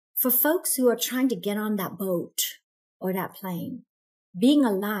for folks who are trying to get on that boat or that plane, being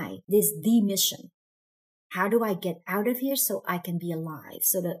alive is the mission. How do I get out of here so I can be alive,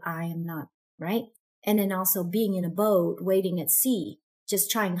 so that I am not, right? And then also being in a boat, waiting at sea,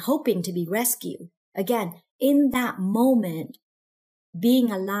 just hoping to be rescued. Again, in that moment,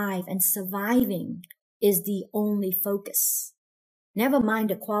 being alive and surviving is the only focus. Never mind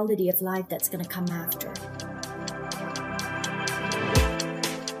the quality of life that's going to come after.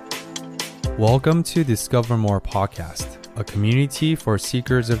 Welcome to Discover More Podcast, a community for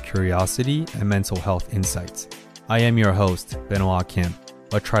seekers of curiosity and mental health insights. I am your host, Benoit Kim,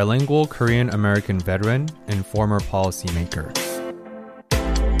 a trilingual Korean-American veteran and former policymaker.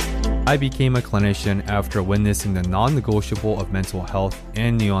 I became a clinician after witnessing the non-negotiable of mental health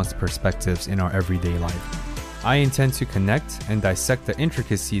and nuanced perspectives in our everyday life. I intend to connect and dissect the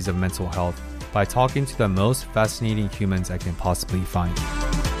intricacies of mental health by talking to the most fascinating humans I can possibly find.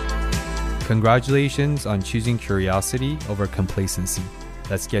 Congratulations on choosing curiosity over complacency.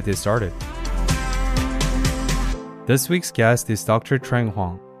 Let's get this started. This week's guest is Dr. Trang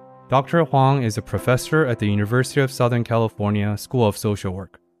Huang. Dr. Huang is a professor at the University of Southern California School of Social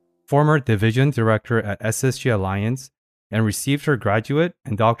Work, former division director at SSG Alliance, and received her graduate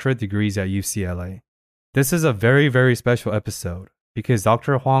and doctorate degrees at UCLA. This is a very, very special episode because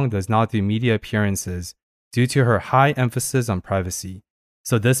Dr. Huang does not do media appearances due to her high emphasis on privacy.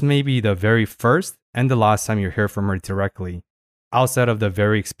 So this may be the very first and the last time you hear from her directly, outside of the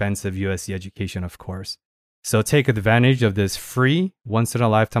very expensive USC education, of course. So take advantage of this free,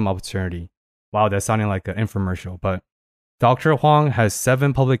 once-in-a-lifetime opportunity. Wow, that's sounding like an infomercial, but Dr. Huang has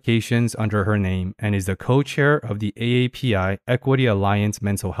 7 publications under her name and is the co-chair of the AAPI Equity Alliance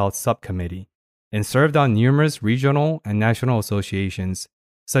Mental Health Subcommittee and served on numerous regional and national associations,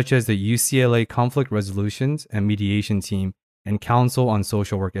 such as the UCLA Conflict Resolutions and Mediation Team and Council on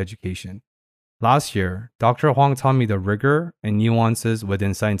Social Work Education. Last year, Dr. Huang taught me the rigor and nuances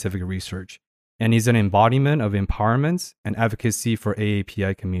within scientific research, and is an embodiment of empowerment and advocacy for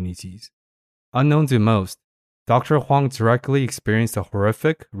AAPI communities. Unknown to most, Dr. Huang directly experienced the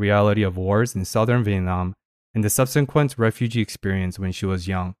horrific reality of wars in southern Vietnam and the subsequent refugee experience when she was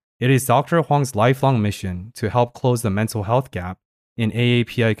young. It is Dr. Huang's lifelong mission to help close the mental health gap in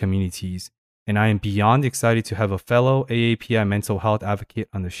AAPI communities, and I am beyond excited to have a fellow AAPI mental health advocate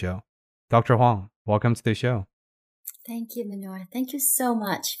on the show. Dr. Huang, welcome to the show. Thank you, Benoit. Thank you so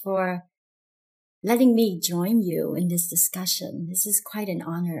much for letting me join you in this discussion. This is quite an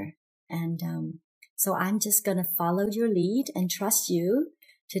honor. And so I'm just going to follow your lead and trust you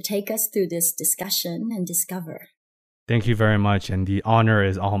to take us through this discussion and discover. Thank you very much. And the honor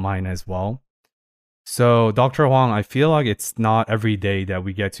is all mine as well. So, Dr. Huang, I feel like it's not every day that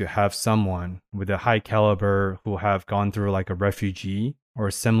we get to have someone with a high caliber who have gone through like a refugee or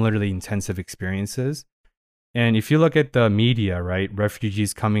similarly intensive experiences. And if you look at the media, right,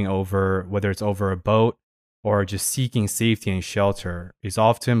 refugees coming over, whether it's over a boat or just seeking safety and shelter, is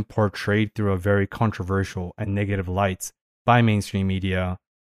often portrayed through a very controversial and negative light by mainstream media.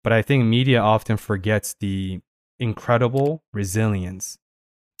 But I think media often forgets the incredible resilience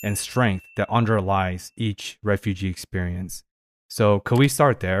and strength that underlies each refugee experience. So could we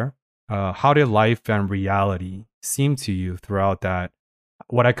start there? How did life and reality seem to you throughout that,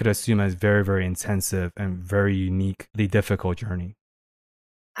 what I could assume as very, very intensive and very uniquely difficult journey?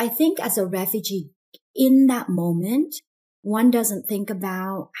 I think as a refugee, in that moment, one doesn't think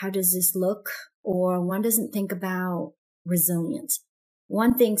about how does this look, or one doesn't think about resilience.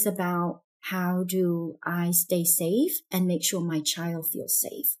 One thinks about how do I stay safe and make sure my child feels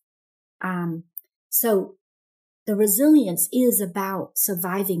safe. So the resilience is about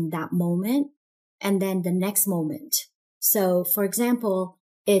surviving that moment and then the next moment. So for example,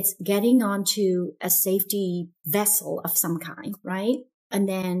 it's getting onto a safety vessel of some kind, right? And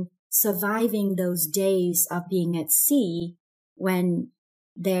then surviving those days of being at sea when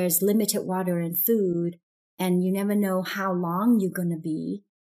there's limited water and food and you never know how long you're going to be.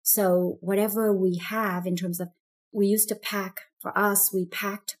 So whatever we have in terms of, we used to pack, for us, we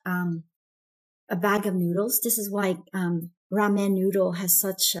packed a bag of noodles. This is why ramen noodle has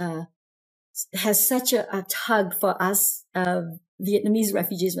such a tug for us Vietnamese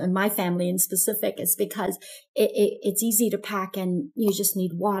refugees and my family in specific. Is because it's easy to pack and you just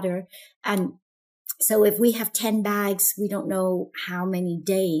need water. And so if we have 10 bags, we don't know how many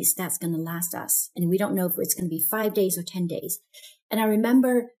days that's going to last us. And we don't know if it's going to be 5 days or 10 days. And I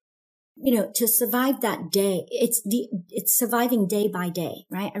remember, to survive that day, it's surviving day by day,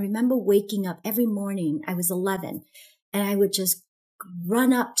 right? I remember waking up every morning. I was 11 and I would just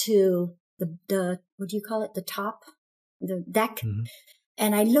run up to the what do you call it? The top, the deck. Mm-hmm.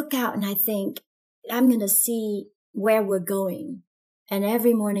 And I look out and I think, I'm going to see where we're going. And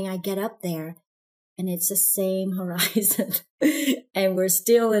every morning I get up there and it's the same horizon and we're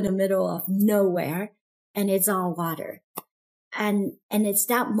still in the middle of nowhere and it's all water. And it's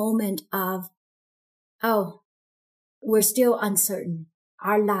that moment of, oh, we're still uncertain.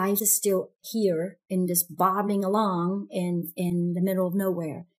 Our lives is still here in this bobbing along in the middle of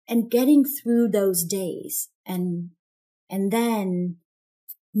nowhere and getting through those days and then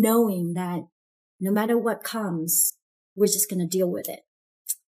knowing that no matter what comes, we're just going to deal with it.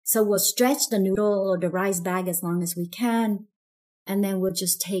 So we'll stretch the noodle or the rice bag as long as we can. And then we'll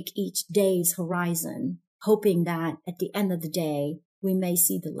just take each day's horizon, hoping that at the end of the day, we may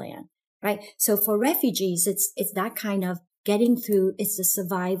see the land, right? So for refugees, it's that kind of getting through. It's the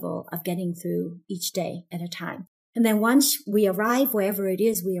survival of getting through each day at a time. And then once we arrive, wherever it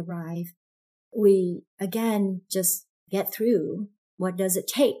is we arrive, we again just get through. What does it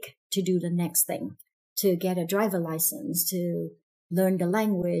take to do the next thing? To get a driver license, to learn the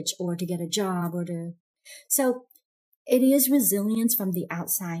language, or to get a job, so it is resilience from the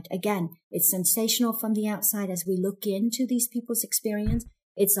outside. Again, it's sensational from the outside as we look into these people's experience.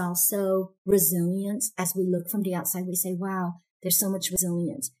 It's also resilience as we look from the outside. We say, wow, there's so much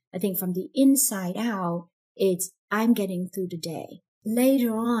resilience. I think from the inside out, it's I'm getting through the day.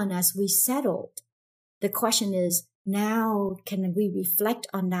 Later on, as we settled, the question is, now can we reflect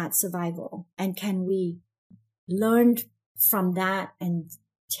on that survival and can we learn from that and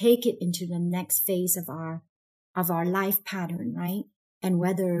take it into the next phase of our life pattern, right? And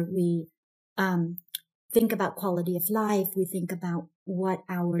whether we think about quality of life, we think about what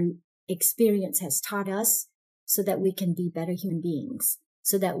our experience has taught us so that we can be better human beings,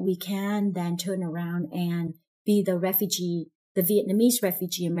 so that we can then turn around and be the Vietnamese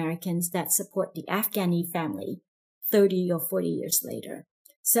refugee Americans that support the Afghani family 30 or 40 years later.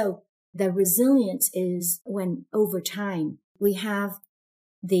 So the resilience is when over time we have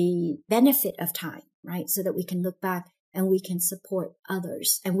the benefit of time, right? So that we can look back and we can support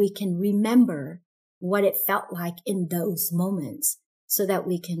others and we can remember what it felt like in those moments so that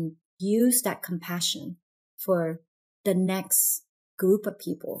we can use that compassion for the next group of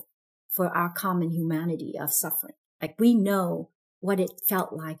people, for our common humanity of suffering. Like we know what it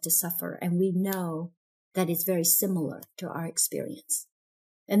felt like to suffer and we know that it's very similar to our experience.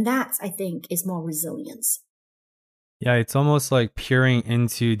 And that, I think, is more resilience. Yeah, it's almost like peering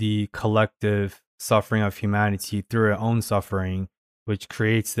into the collective suffering of humanity through our own suffering, which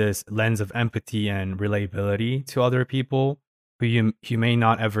creates this lens of empathy and relatability to other people who you may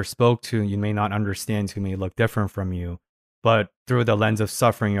not ever spoke to, you may not understand, who may look different from you. But through the lens of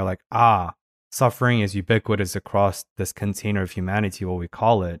suffering, you're like, suffering is ubiquitous across this container of humanity, what we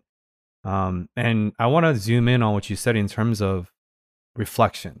call it. And I want to zoom in on what you said in terms of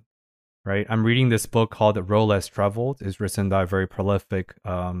reflection, right? I'm reading this book called The Road Less Traveled. It's written by a very prolific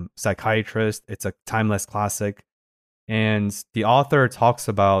psychiatrist. It's a timeless classic. And the author talks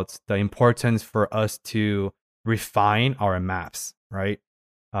about the importance for us to refine our maps, right?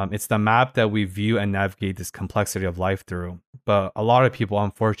 It's the map that we view and navigate this complexity of life through. But a lot of people,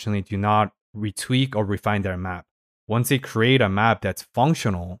 unfortunately, do not retweak or refine their map. Once they create a map that's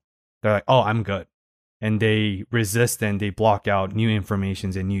functional, they're like, oh, I'm good. And they resist and they block out new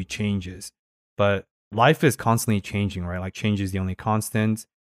informations and new changes. But life is constantly changing, right? Like change is the only constant.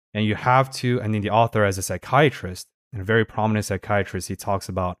 And you have to, and then the author as a psychiatrist, and a very prominent psychiatrist, he talks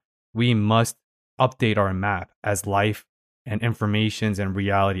about we must update our map as life and informations and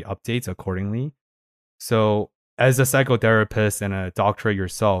reality updates accordingly. So as a psychotherapist and a doctor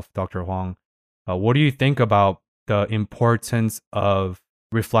yourself, Dr. Huang, what do you think about the importance of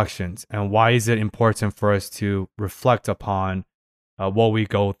reflections and why is it important for us to reflect upon what we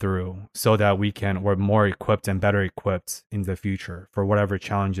go through so that we're more equipped and better equipped in the future for whatever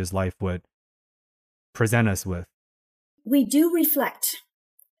challenges life would present us with? We do reflect.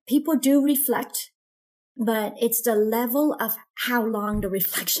 People do reflect, but it's the level of how long the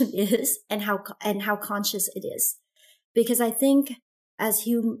reflection is and how conscious it is. Because I think as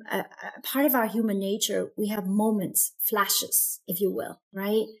part of our human nature, we have moments, flashes, if you will,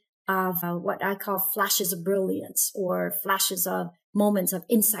 right? Of what I call flashes of brilliance or flashes of moments of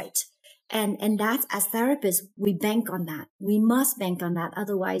insight. And that's, as therapists, we bank on that. We must bank on that.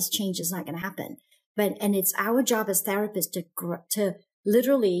 Otherwise, change is not going to happen. And it's our job as therapists to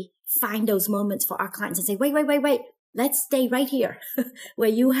literally find those moments for our clients and say, wait. Let's stay right here where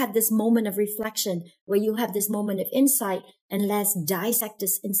you have this moment of reflection, where you have this moment of insight, and let's dissect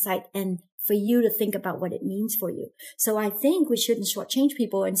this insight and for you to think about what it means for you. So I think we shouldn't shortchange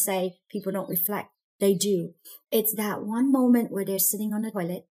people and say people don't reflect. They do. It's that one moment where they're sitting on the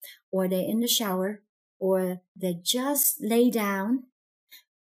toilet or they're in the shower or they just lay down.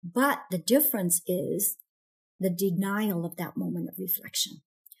 But the difference is the denial of that moment of reflection.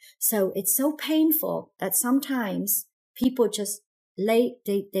 So it's so painful that sometimes people just lay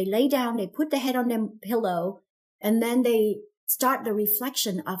down, they put their head on their pillow, and then they start the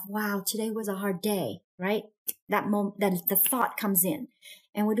reflection of, wow, today was a hard day, right? That moment, then the thought comes in.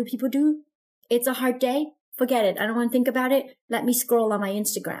 And what do people do? It's a hard day. Forget it. I don't want to think about it. Let me scroll on my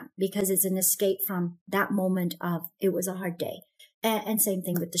Instagram, because it's an escape from that moment of it was a hard day. And same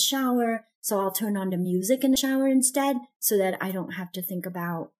thing with the shower. So I'll turn on the music in the shower instead, so that I don't have to think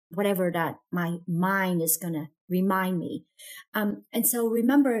about whatever that my mind is going to remind me. And so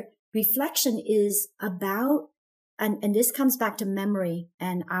remember, reflection is about, and this comes back to memory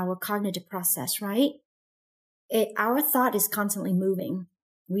and our cognitive process, right? Our thought is constantly moving.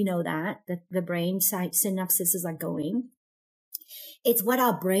 We know that the brain synapses are going. It's what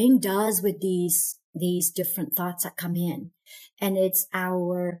our brain does with these different thoughts that come in. And it's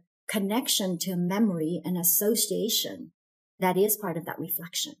our connection to memory and association that is part of that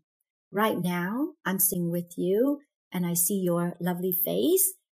reflection. Right now, I'm sitting with you and I see your lovely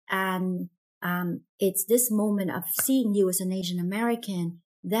face. And it's this moment of seeing you as an Asian American.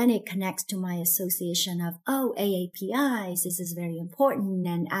 Then it connects to my association of, AAPIs, this is very important,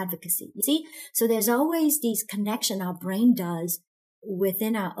 and advocacy. You see? So there's always these connection our brain does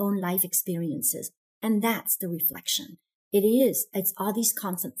within our own life experiences. And that's the reflection. It's all these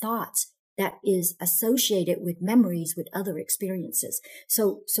constant thoughts that is associated with memories, with other experiences.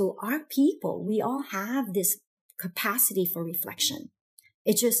 So our people, we all have this capacity for reflection.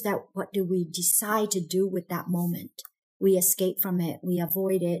 It's just that what do we decide to do with that moment? We escape from it. We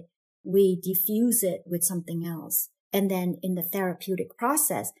avoid it. We diffuse it with something else. And then in the therapeutic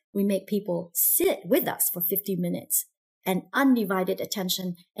process, we make people sit with us for 50 minutes and undivided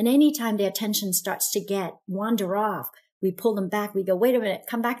attention. And anytime their attention starts to wander off, we pull them back. We go, wait a minute,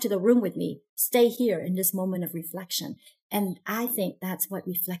 come back to the room with me. Stay here in this moment of reflection. And I think that's what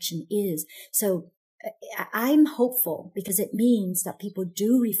reflection is. So I'm hopeful because it means that people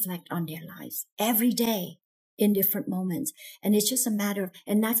do reflect on their lives every day in different moments. And it's just a matter of,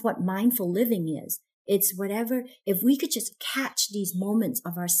 and that's what mindful living is. It's whatever, if we could just catch these moments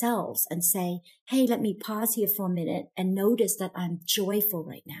of ourselves and say, hey, let me pause here for a minute and notice that I'm joyful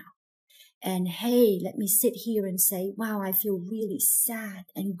right now. And hey, let me sit here and say, wow, I feel really sad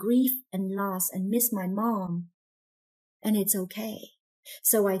and grief and loss and miss my mom. And it's okay.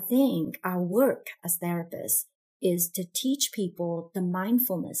 So I think our work as therapists is to teach people the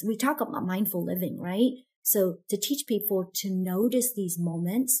mindfulness. We talk about mindful living, right? So to teach people to notice these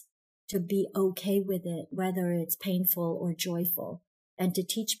moments, to be okay with it, whether it's painful or joyful, and to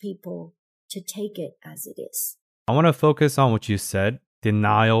teach people to take it as it is. I want to focus on what you said,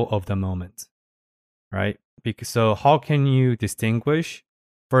 denial of the moment, right? So how can you distinguish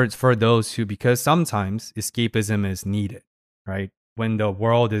for those who, because sometimes escapism is needed, right? When the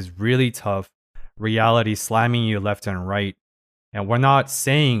world is really tough, reality slamming you left and right, and we're not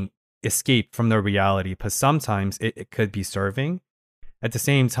saying escape from the reality, but sometimes it could be serving. At the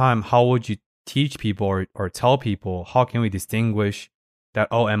same time, how would you teach people or tell people, how can we distinguish that,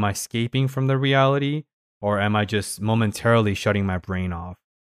 am I escaping from the reality or am I just momentarily shutting my brain off?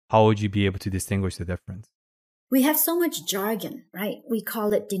 How would you be able to distinguish the difference? We have so much jargon, right? We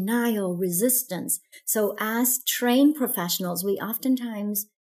call it denial, resistance. So as trained professionals, we oftentimes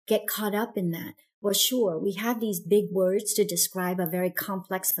get caught up in that. Well, sure, we have these big words to describe a very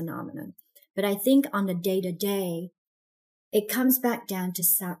complex phenomenon. But I think on the day-to-day, it comes back down to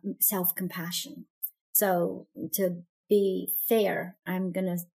self-compassion. So to be fair, I'm going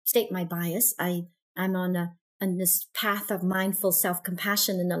to state my bias. I'm on this path of mindful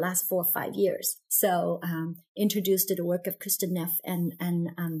self-compassion in the last 4 or 5 years. So introduced to the work of Kristin Neff and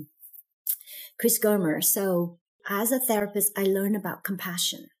Chris Germer. So as a therapist, I learn about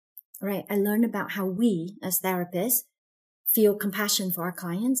compassion, right? I learn about how we as therapists feel compassion for our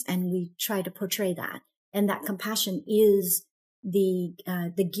clients, and we try to portray that. And that compassion is the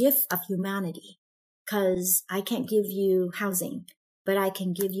gift of humanity, because I can't give you housing, but I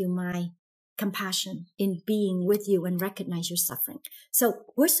can give you my compassion in being with you and recognize your suffering. So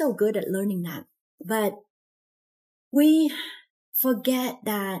we're so good at learning that, but we forget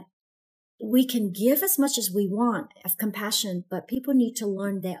that we can give as much as we want of compassion, but people need to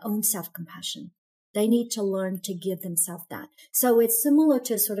learn their own self-compassion. They need to learn to give themselves that. So it's similar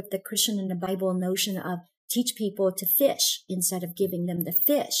to sort of the Christian and the Bible notion of teach people to fish instead of giving them the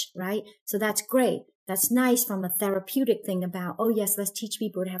fish, right? So that's great. That's nice from a therapeutic thing about, oh yes, let's teach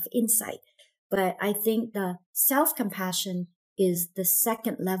people to have insight. But I think the self-compassion is the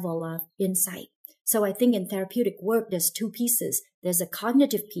second level of insight. So I think in therapeutic work, there's two pieces. There's a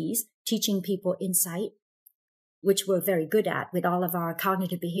cognitive piece, teaching people insight, which we're very good at with all of our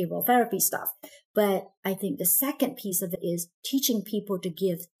cognitive behavioral therapy stuff. But I think the second piece of it is teaching people to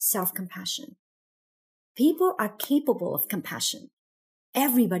give self-compassion. People are capable of compassion.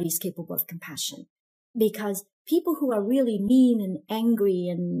 Everybody's capable of compassion, because people who are really mean and angry,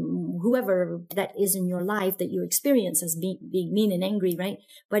 and whoever that is in your life that you experience as being mean and angry, right?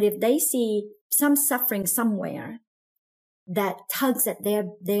 But if they see some suffering somewhere that tugs at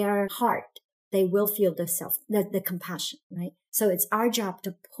their heart, they will feel the compassion, right? So it's our job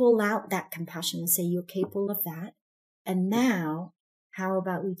to pull out that compassion and say, you're capable of that. And now, how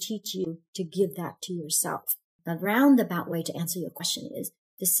about we teach you to give that to yourself? The roundabout way to answer your question is,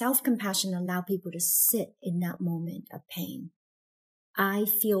 the self-compassion allow people to sit in that moment of pain. I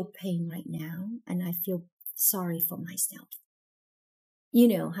feel pain right now, and I feel sorry for myself. You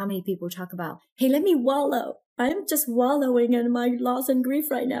know how many people talk about, hey, let me wallow. I'm just wallowing in my loss and grief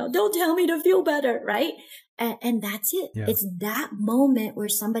right now. Don't tell me to feel better, right? And that's it. Yeah. It's that moment where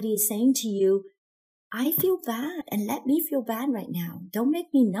somebody is saying to you, I feel bad, and let me feel bad right now. Don't make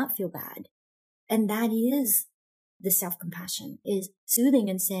me not feel bad. And that is the self-compassion, is soothing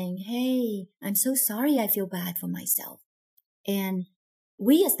and saying, hey, I'm so sorry I feel bad for myself. And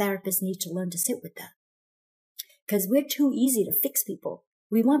we as therapists need to learn to sit with that, because we're too easy to fix people.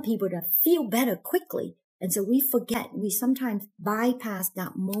 We want people to feel better quickly. And so we forget, we sometimes bypass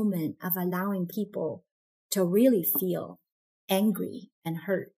that moment of allowing people to really feel angry and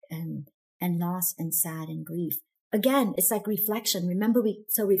hurt and lost and sad and grief. Again, it's like reflection. Remember,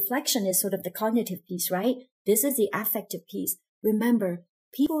 so reflection is sort of the cognitive piece, right? This is the affective piece. Remember,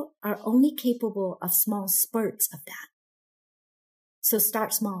 people are only capable of small spurts of that. So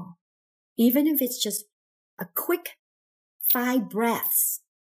start small. Even if it's just a quick 5 breaths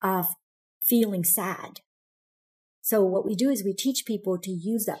of feeling sad. So what we do is we teach people to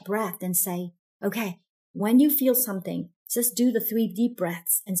use that breath and say, okay, when you feel something, just do the 3 deep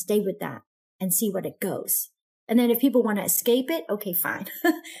breaths and stay with that and see what it goes. And then if people want to escape it, okay, fine.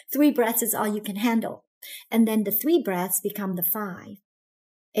 3 breaths is all you can handle. And then the 3 breaths become the 5.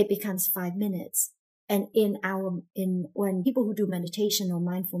 It becomes 5 minutes. And when people who do meditation or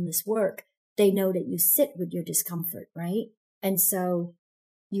mindfulness work, they know that you sit with your discomfort, right? And so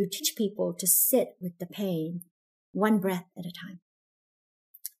you teach people to sit with the pain 1 breath at a time.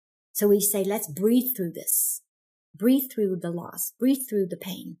 So we say, let's breathe through this. Breathe through the loss. Breathe through the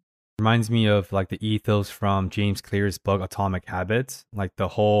pain. Reminds me of like the ethos from James Clear's book, Atomic Habits. Like the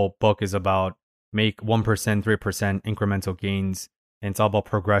whole book is about make 1%, 3% incremental gains. And it's all about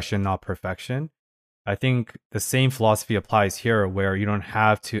progression, not perfection. I think the same philosophy applies here, where you don't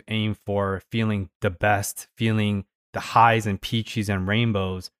have to aim for feeling the best, feeling the highs and peaches and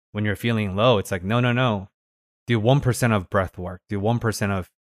rainbows when you're feeling low. It's like, no. Do 1% of breath work. Do 1%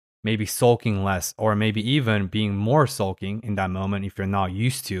 of maybe sulking less, or maybe even being more sulking in that moment if you're not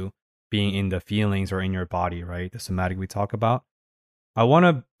used to being in the feelings or in your body, right? The somatic we talk about. I want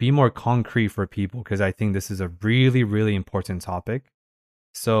to be more concrete for people because I think this is a really, really important topic.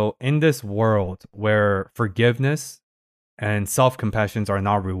 So in this world where forgiveness and self-compassion are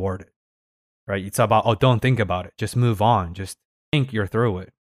not rewarded, right? It's about, oh, don't think about it. Just move on. Just think you're through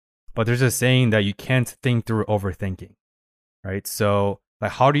it. But there's a saying that you can't think through overthinking, right? So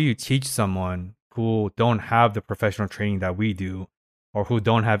like, how do you teach someone who don't have the professional training that we do, or who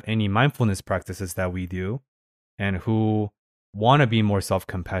don't have any mindfulness practices that we do, and who want to be more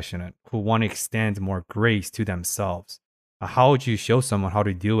self-compassionate, who want to extend more grace to themselves? How would you show someone how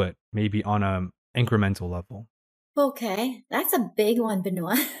to do it, maybe on an incremental level? Okay, that's a big one,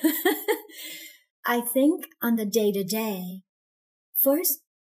 Benoit. I think on the day-to-day, first,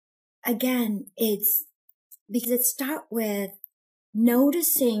 again, it's because it starts with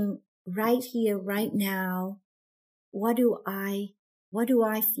noticing right here, right now, what do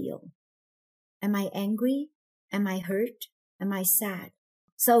I feel? Am I angry? Am I hurt? Am I sad?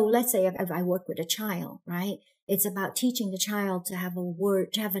 So let's say if I work with a child, right? It's about teaching the child to have a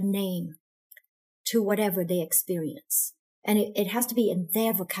word, to have a name to whatever they experience. And it has to be in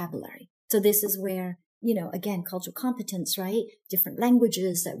their vocabulary. So this is where, again, cultural competence, right? Different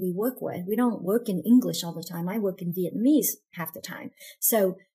languages that we work with. We don't work in English all the time. I work in Vietnamese half the time.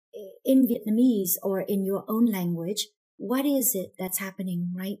 So in Vietnamese or in your own language, what is it that's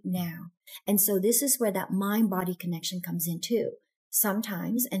happening right now? And so this is where that mind-body connection comes in too.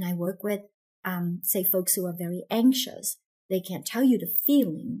 Sometimes, and I work with, say, folks who are very anxious, they can't tell you the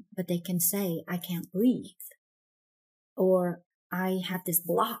feeling, but they can say, I can't breathe. Or I have this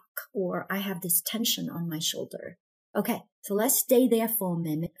block or I have this tension on my shoulder. Okay, so let's stay there for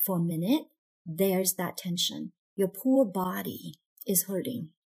a minute. There's that tension. Your poor body is hurting.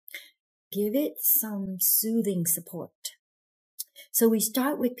 Give it some soothing support. So we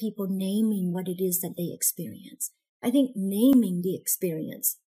start with people naming what it is that they experience. I think naming the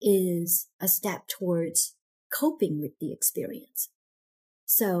experience is a step towards coping with the experience.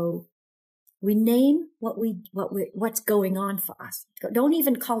 So we name what's going on for us. Don't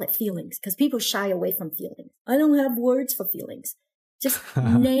even call it feelings, because people shy away from feelings. I don't have words for feelings. Just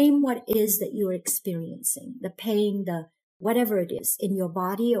name what it is that you're experiencing, the pain, the whatever it is in your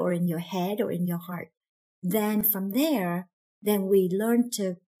body or in your head or in your heart. Then from there, then we learn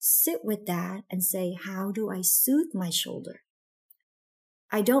to sit with that and say, how do I soothe my shoulder?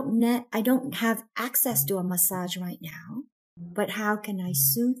 I don't have access to a massage right now, but how can I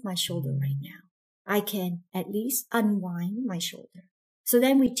soothe my shoulder right now? I can at least unwind my shoulder. So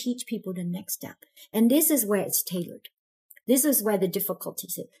then we teach people the next step. And this is where it's tailored. This is where the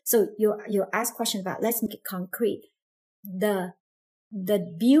difficulties is. So you ask question about, let's make it concrete. The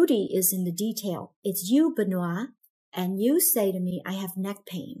beauty is in the detail. It's you, Benoit, and you say to me, I have neck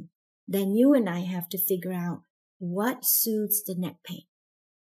pain. Then you and I have to figure out what soothes the neck pain.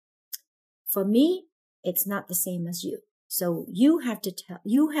 For me, it's not the same as you. So you have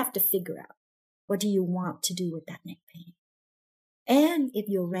to figure out, what do you want to do with that neck pain? And if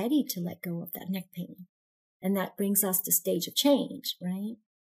you're ready to let go of that neck pain, and that brings us to stage of change, right?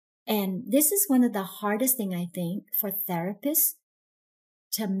 And this is one of the hardest thing, I think, for therapists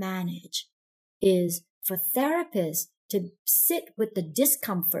to manage, is for therapists to sit with the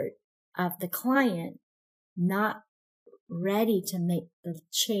discomfort of the client not ready to make the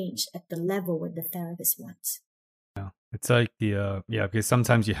change at the level where the therapist wants. Yeah, it's like because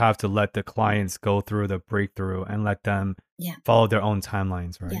sometimes you have to let the clients go through the breakthrough and let them follow their own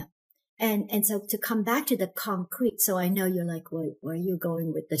timelines, right? Yeah. And so to come back to the concrete, so I know you're like, where are you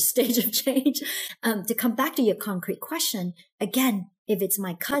going with the stage of change? To come back to your concrete question, again, if it's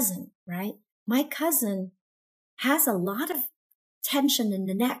my cousin, right? My cousin has a lot of tension in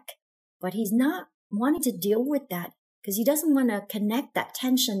the neck, but he's not wanting to deal with that because he doesn't want to connect that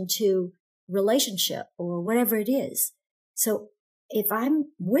tension to relationship or whatever it is. So if I'm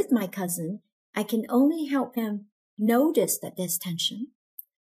with my cousin, I can only help him notice that there's tension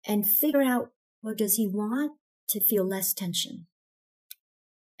and figure out, well, does he want to feel less tension?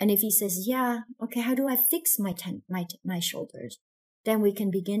 And if he says, yeah, okay, how do I fix my shoulders? Then we can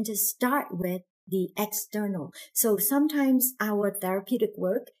begin to start with the external. So sometimes our therapeutic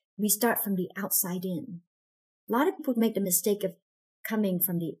work, we start from the outside in. A lot of people make the mistake of coming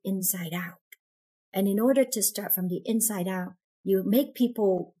from the inside out. And in order to start from the inside out, you make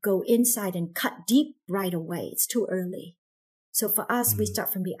people go inside and cut deep right away. It's too early. So for us, we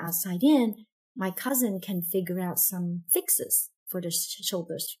start from the outside in. My cousin can figure out some fixes for the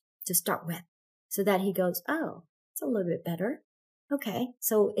shoulders to start with, so that he goes, oh, it's a little bit better. Okay,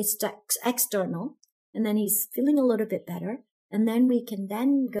 so it's external, and then he's feeling a little bit better. And then we can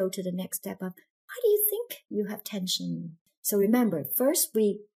then go to the next step of, why do you think you have tension? So remember, first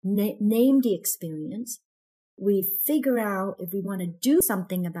we name the experience. We figure out if we want to do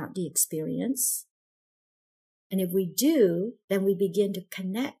something about the experience. And if we do, then we begin to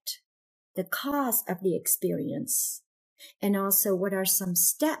connect the cause of the experience, and also what are some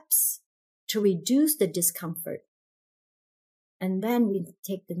steps to reduce the discomfort. And then we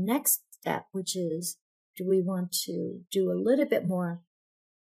take the next step, which is, do we want to do a little bit more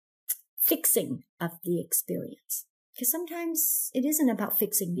fixing of the experience? Because sometimes it isn't about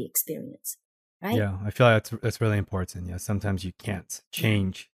fixing the experience, right? Yeah, I feel like that's really important. Yeah, sometimes you can't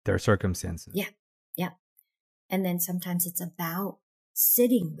change their circumstances. Yeah. And then sometimes it's about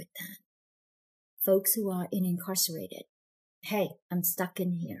sitting with them. Folks who are incarcerated. Hey, I'm stuck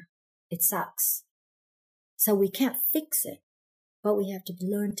in here. It sucks. So we can't fix it, but we have to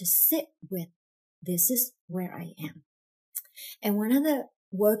learn to sit with, this is where I am. And one of the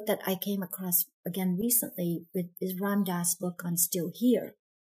work that I came across again recently is Ram Dass' book on Still Here.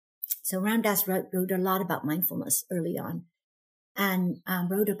 So Ram Dass wrote a lot about mindfulness early on, and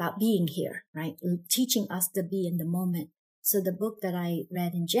wrote about being here, right? Teaching us to be in the moment. So the book that I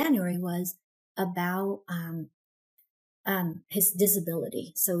read in January was about his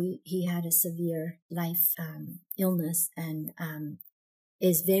disability. So he had a severe life illness and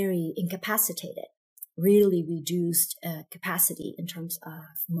is very incapacitated, really reduced capacity in terms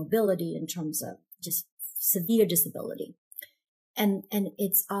of mobility, in terms of just severe disability. And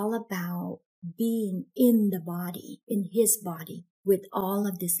it's all about being in the body, in his body, with all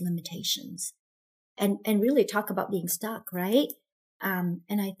of these limitations. and really talk about being stuck, right? And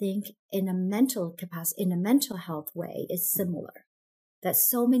I think in a mental capacity, in a mental health way, it's similar. That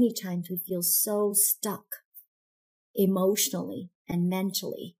so many times we feel so stuck emotionally and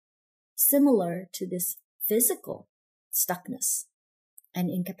mentally, similar to this physical stuckness and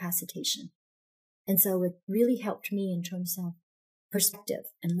incapacitation. And so it really helped me in terms of perspective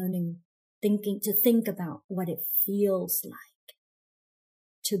and learning, to think about what it feels like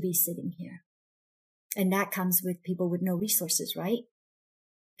to be sitting here. And that comes with people with no resources, right?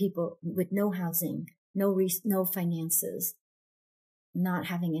 People with no housing, no finances, not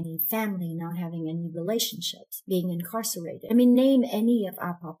having any family, not having any relationships, being incarcerated. I mean, name any of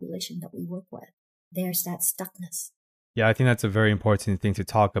our population that we work with. There's that stuckness. Yeah, I think that's a very important thing to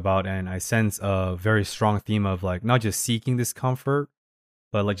talk about. And I sense a very strong theme of like not just seeking discomfort,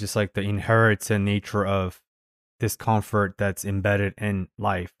 but like just like the inherent nature of discomfort that's embedded in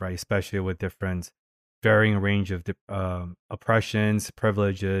life, right? Especially with different varying range of oppressions,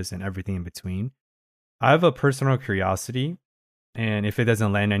 privileges, and everything in between. I have a personal curiosity, and if it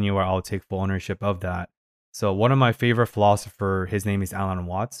doesn't land anywhere, I'll take full ownership of that. So one of my favorite philosopher, his name is Alan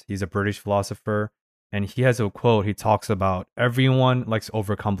Watts. He's a British philosopher, and he has a quote. He talks about everyone likes to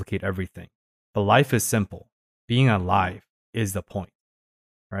overcomplicate everything, but life is simple. Being alive is the point,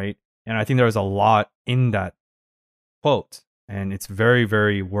 right? And I think there's a lot in that quote, and it's very,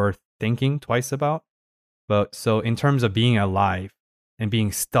 very worth thinking twice about. But so in terms of being alive and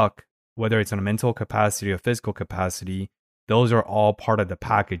being stuck, whether it's in a mental capacity or physical capacity, those are all part of the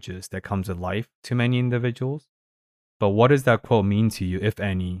packages that comes with life to many individuals. But what does that quote mean to you, if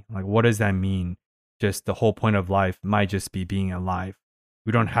any? Like, what does that mean? Just the whole point of life might just be being alive.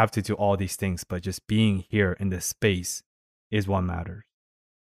 We don't have to do all these things, but just being here in this space is what matters.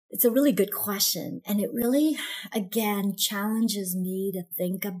 It's a really good question. And it really, again, challenges me to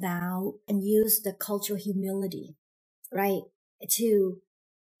think about and use the cultural humility, right? To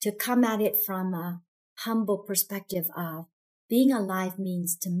come at it from a humble perspective of being alive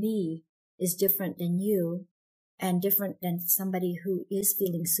means to me is different than you and different than somebody who is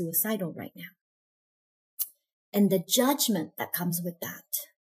feeling suicidal right now. And the judgment that comes with that.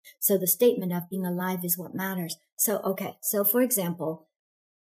 So the statement of being alive is what matters. So, okay. So for example,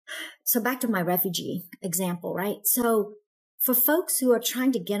 so back to my refugee example, right? So for folks who are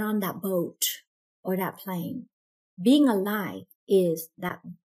trying to get on that boat or that plane, being alive is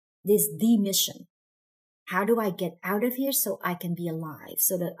the mission. How do I get out of here so I can be alive,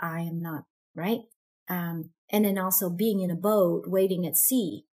 so that I am not, right? And then also being in a boat, waiting at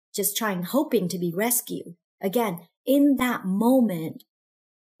sea, just hoping to be rescued. Again, in that moment,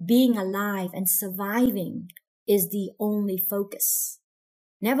 being alive and surviving is the only focus.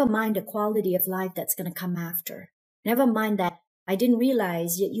 Never mind the quality of life that's going to come after. Never mind that I didn't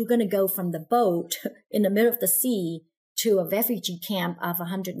realize you're going to go from the boat in the middle of the sea to a refugee camp of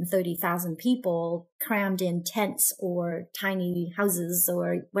 130,000 people crammed in tents or tiny houses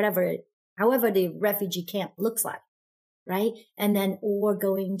or whatever, however the refugee camp looks like, right? And then, or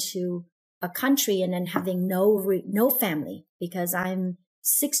going to a country and then having no family because I'm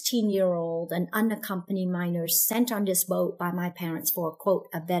 16-year-old and unaccompanied minor sent on this boat by my parents for, quote,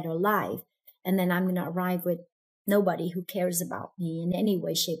 a better life. And then I'm going to arrive with nobody who cares about me in any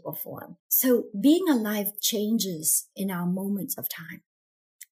way, shape, or form. So being alive changes in our moments of time,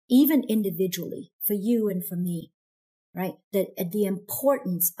 even individually, for you and for me, right? The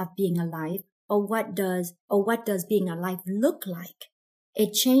importance of being alive, or what does being alive look like?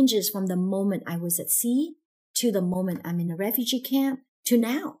 It changes from the moment I was at sea to the moment I'm in a refugee camp to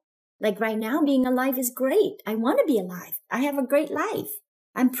now. Like right now, being alive is great. I want to be alive. I have a great life.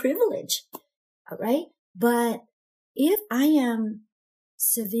 I'm privileged, all right? But if I am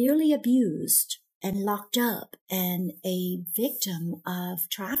severely abused and locked up and a victim of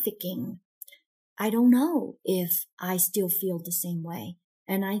trafficking, I don't know if I still feel the same way.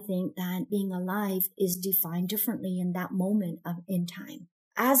 And I think that being alive is defined differently in that moment in time.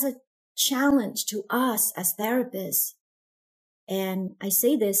 As a challenge to us as therapists, and I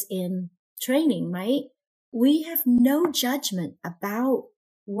say this in training, right? We have no judgment about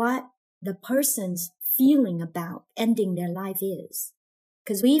what the person's feeling about ending their life is.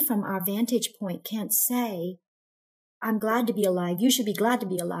 Because we, from our vantage point, can't say, I'm glad to be alive. You should be glad to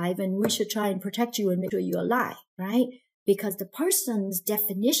be alive, and we should try and protect you and make sure you're alive, right? Because the person's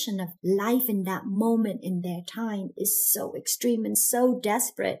definition of life in that moment in their time is so extreme and so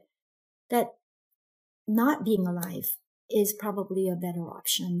desperate that not being alive is probably a better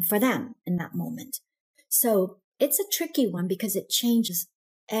option for them in that moment. So it's a tricky one because it changes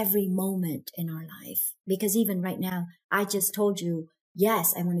every moment in our life. Because even right now, I just told you,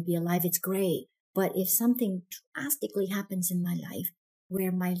 yes, I want to be alive. It's great. But if something drastically happens in my life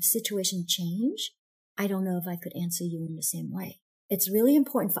where my situation changed, I don't know if I could answer you in the same way. It's really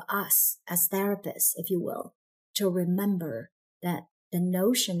important for us as therapists, if you will, to remember that the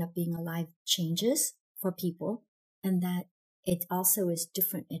notion of being alive changes for people and that it also is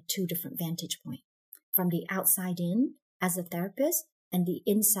different at two different vantage points. From the outside in as a therapist and the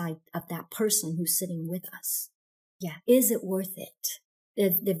inside of that person who's sitting with us. Yeah. Is it worth it?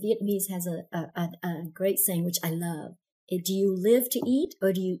 The Vietnamese has a great saying, which I love. Do you live to eat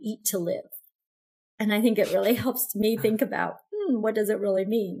or do you eat to live? And I think it really helps me think about, what does it really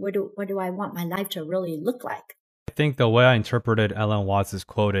mean? What do I want my life to really look like? I think the way I interpreted Alan Watts'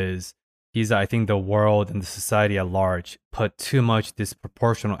 quote is, I think the world and the society at large put too much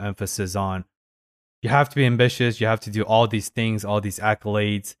disproportional emphasis on, you have to be ambitious, you have to do all these things, all these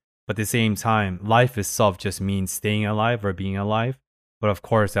accolades, but at the same time, life itself just means staying alive or being alive. But of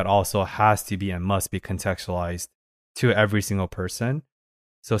course, that also has to be and must be contextualized to every single person.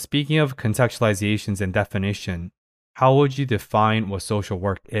 So speaking of contextualizations and definition, how would you define what social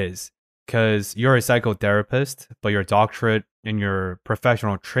work is? Because you're a psychotherapist, but your doctorate and your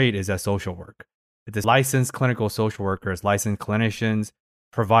professional trade is as social work. The licensed clinical social workers, licensed clinicians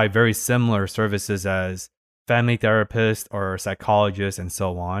provide very similar services as family therapists or psychologists and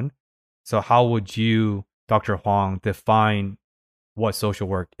so on. So how would you, Dr. Huang, define what social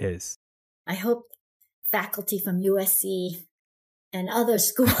work is? I hope faculty from USC and other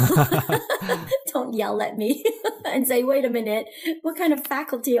schools don't yell at me and say, wait a minute, what kind of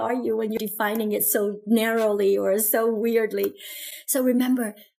faculty are you when you're defining it so narrowly or so weirdly? So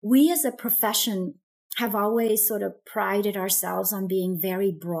remember, we as a profession have always sort of prided ourselves on being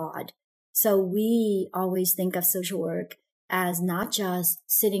very broad. So we always think of social work as not just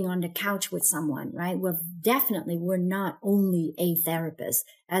sitting on the couch with someone, right? We're not only a therapist,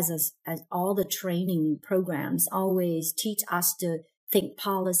 as all the training programs always teach us to think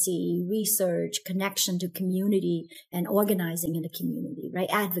policy, research, connection to community, and organizing in the community, right?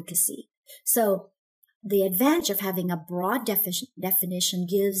 Advocacy. So the advantage of having a broad definition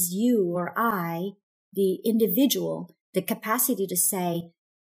gives you or I, the individual, the capacity to say,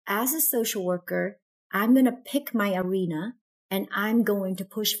 as a social worker, I'm going to pick my arena and I'm going to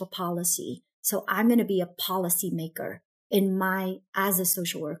push for policy. So I'm going to be a policy maker as a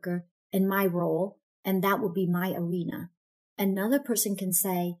social worker in my role, and that will be my arena. Another person can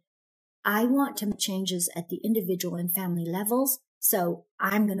say, I want to make changes at the individual and family levels. So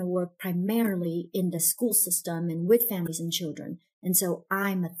I'm going to work primarily in the school system and with families and children. And so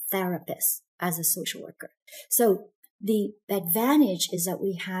I'm a therapist as a social worker. So the advantage is that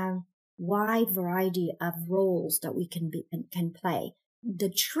we have wide variety of roles that we can play. The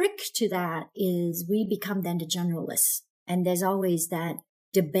trick to that is we become then the generalists. And there's always that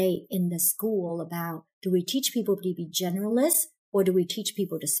debate in the school about, do we teach people to be generalists or do we teach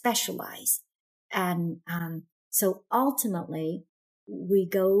people to specialize? And so ultimately, we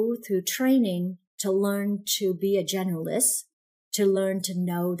go through training to learn to be a generalist, to learn to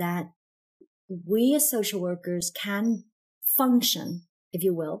know that we as social workers can function, if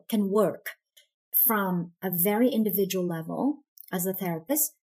you will, can work from a very individual level as a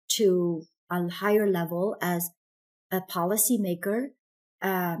therapist to a higher level as a policymaker,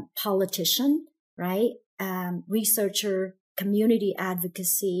 politician, right? Researcher, community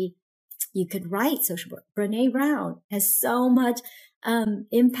advocacy. You could write social work. Brene Brown has so much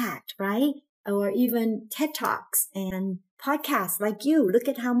impact, right? Or even TED Talks and podcasts like you. Look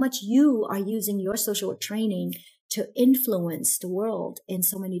at how much you are using your social work training to influence the world in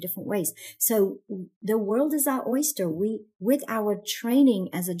so many different ways. So the world is our oyster. With our training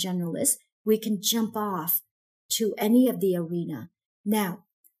as a generalist, we can jump off to any of the arena. Now,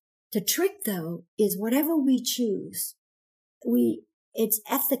 the trick though is whatever we choose, it's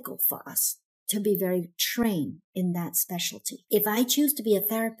ethical for us to be very trained in that specialty. If I choose to be a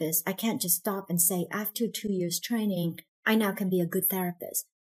therapist, I can't just stop and say, after 2 years training, I now can be a good therapist.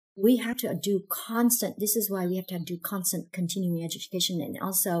 We have to do this is why we have to do constant continuing education and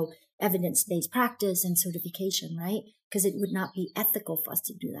also evidence-based practice and certification, right? Because it would not be ethical for us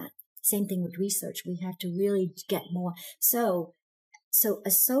to do that. Same thing with research. We have to really get more. So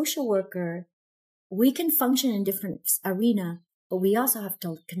a social worker, we can function in different arena, but we also have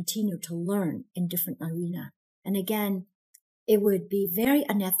to continue to learn in different arena. And again, it would be very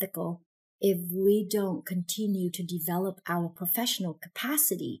unethical if we don't continue to develop our professional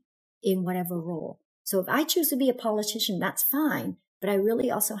capacity in whatever role. So if I choose to be a politician, that's fine. But I really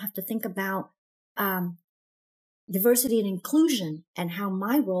also have to think about diversity and inclusion and how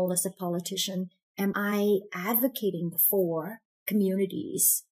my role as a politician, am I advocating for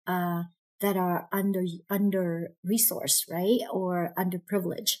communities that are under resourced, right? Or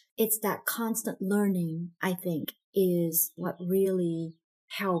underprivileged. It's that constant learning, I think, is what really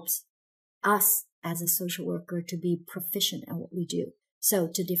helps us as a social worker to be proficient at what we do. So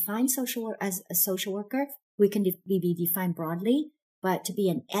to define social work as a social worker, we can be defined broadly, but to be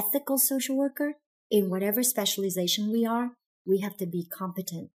an ethical social worker in whatever specialization we are, we have to be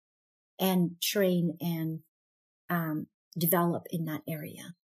competent and train and develop in that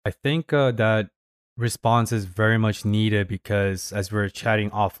area. I think that response is very much needed because as we were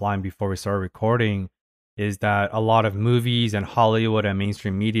chatting offline before we started recording, is that a lot of movies and Hollywood and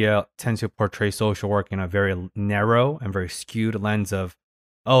mainstream media tend to portray social work in a very narrow and very skewed lens of,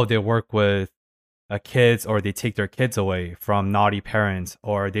 oh, they work with kids or they take their kids away from naughty parents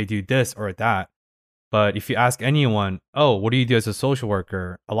or they do this or that. But if you ask anyone, oh, what do you do as a social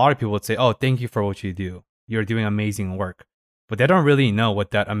worker? A lot of people would say, oh, thank you for what you do. You're doing amazing work. But they don't really know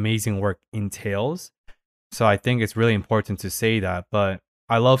what that amazing work entails. So I think it's really important to say that. But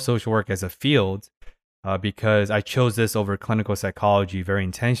I love social work as a field because I chose this over clinical psychology very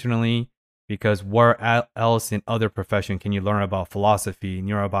intentionally. Because where else in other profession can you learn about philosophy,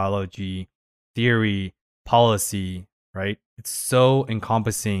 neurobiology, theory, policy, right? It's so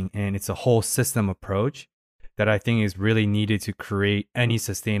encompassing and it's a whole system approach that I think is really needed to create any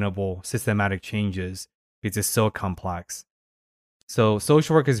sustainable systematic changes because it's so complex. So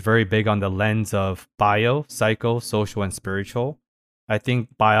social work is very big on the lens of bio, psycho, social, and spiritual. I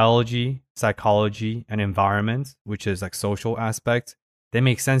think biology, psychology, and environment, which is like social aspects, they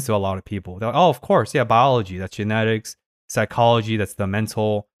make sense to a lot of people. They're like, oh, of course, yeah, biology, that's genetics, psychology, that's the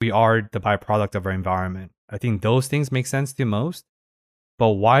mental. We are the byproduct of our environment. I think those things make sense to most.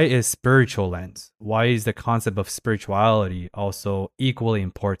 But why is spiritual lens? Why is the concept of spirituality also equally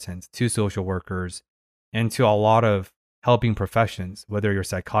important to social workers and to a lot of helping professions, whether you're a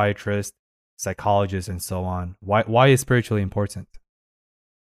psychiatrist, psychologist, and so on? Why is spiritually important?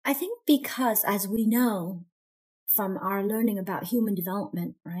 I think because, as we know from our learning about human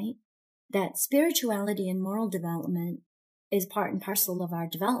development, right, that spirituality and moral development is part and parcel of our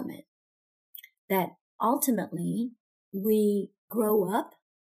development. That ultimately we grow up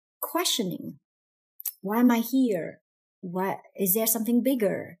questioning, why am I here? What is there something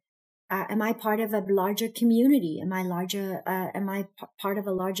bigger? Am I part of a larger community? Am I part of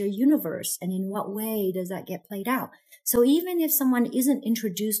a larger universe? And in what way does that get played out? So even if someone isn't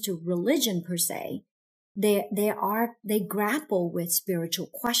introduced to religion per se, they grapple with spiritual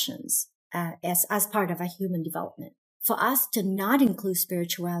questions as part of a human development. For us to not include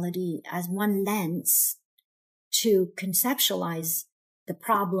spirituality as one lens to conceptualize the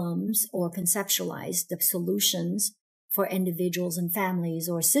problems or conceptualize the solutions for individuals and families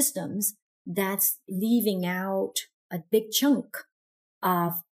or systems, that's leaving out a big chunk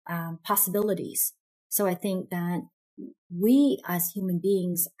of possibilities. So I think that we as human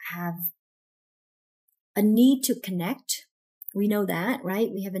beings have a need to connect. We know that, right?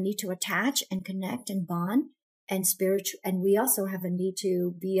 We have a need to attach and connect and bond and spiritual, and we also have a need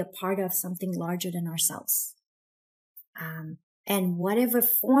to be a part of something larger than ourselves. And whatever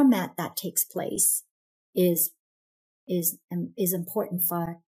format that takes place is important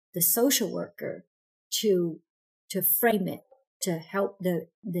for the social worker to frame it, to help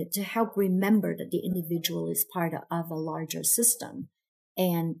to help remember that the individual is part of a larger system.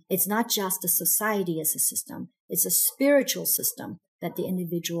 And it's not just a society as a system, it's a spiritual system that the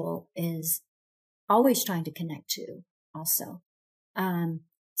individual is always trying to connect to also.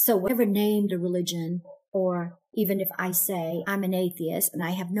 So whatever name the religion, or even if I say I'm an atheist and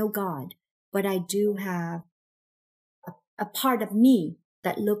I have no God, but I do have a part of me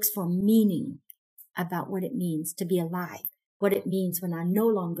that looks for meaning about what it means to be alive, what it means when I'm no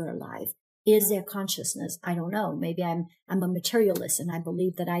longer alive. Is there consciousness? I don't know. Maybe I'm a materialist and I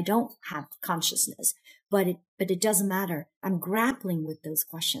believe that I don't have consciousness, but it doesn't matter. I'm grappling with those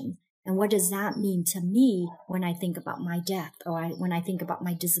questions. And what does that mean to me when I think about my death, or when I think about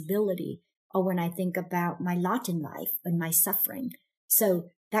my disability, or when I think about my lot in life and my suffering? So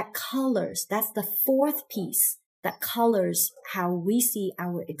that colors, that's the fourth piece that colors how we see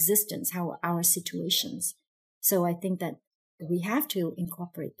our existence, how our situations. So I think that we have to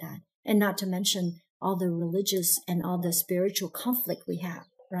incorporate that. And not to mention all the religious and all the spiritual conflict we have,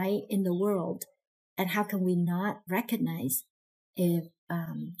 right, in the world. And how can we not recognize if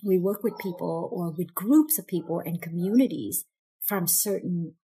we work with people or with groups of people and communities from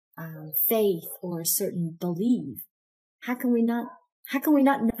certain faith or certain belief? How can we not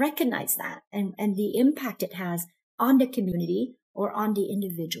recognize that and the impact it has on the community or on the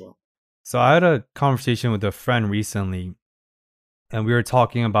individual? So I had a conversation with a friend recently and we were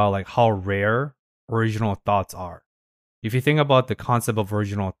talking about like how rare original thoughts are. If you think about the concept of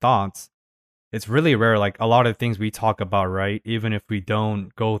original thoughts, it's really rare. Like a lot of things we talk about, right? Even if we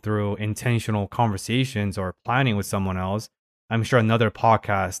don't go through intentional conversations or planning with someone else, I'm sure another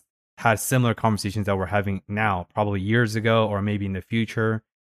podcast had similar conversations that we're having now, probably years ago or maybe in the future.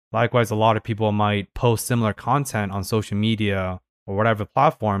 Likewise, a lot of people might post similar content on social media or whatever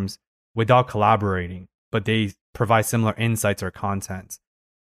platforms without collaborating, but they provide similar insights or content.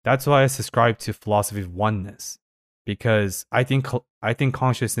 That's why I subscribe to philosophy of oneness, because I think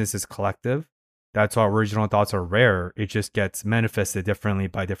consciousness is collective. That's why original thoughts are rare. It just gets manifested differently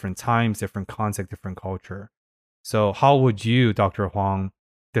by different times, different context, different culture. So how would you, Dr. Huang,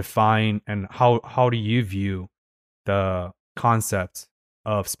 define and how do you view the concept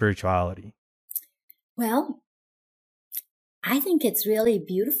of spirituality? Well, I think it's really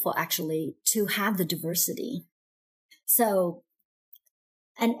beautiful actually to have the diversity. So,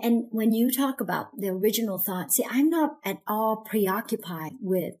 and when you talk about the original thought, see, I'm not at all preoccupied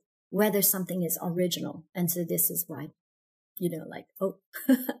with whether something is original. And so this is why, like, oh,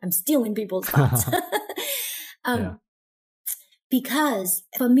 I'm stealing people's thoughts. Yeah. Because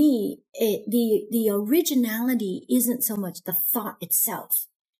for me, the originality isn't so much the thought itself.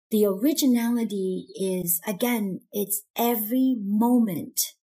 The originality is, again, it's every moment.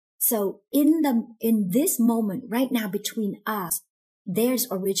 So in this moment right now between us, there's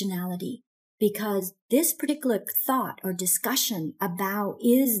originality, because this particular thought or discussion about,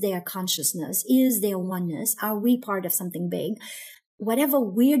 is there consciousness? Is there oneness? Are we part of something big? Whatever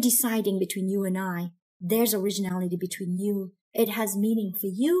we're deciding between you and I, there's originality between you. It has meaning for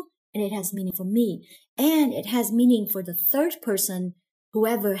you and it has meaning for me. And it has meaning for the third person,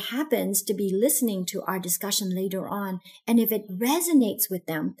 whoever happens to be listening to our discussion later on. And if it resonates with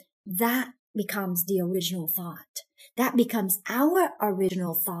them, that becomes the original thought. That becomes our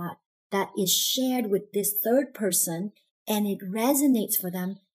original thought that is shared with this third person, and it resonates for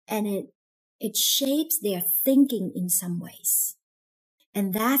them, and it shapes their thinking in some ways.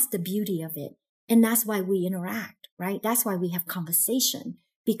 And that's the beauty of it. And that's why we interact, right? That's why we have conversation,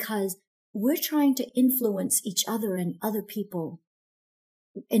 because we're trying to influence each other and other people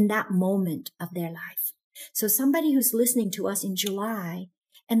in that moment of their life. So somebody who's listening to us in July,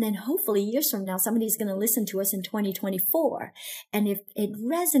 and then hopefully years from now, somebody's going to listen to us in 2024. And if it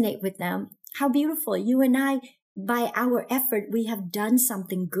resonates with them, how beautiful. You and I, by our effort, we have done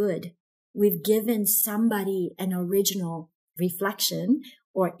something good. We've given somebody an original reflection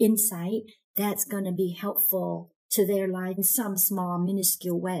or insight that's going to be helpful to their life in some small,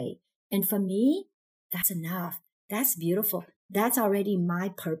 minuscule way. And for me, that's enough. That's beautiful. That's already my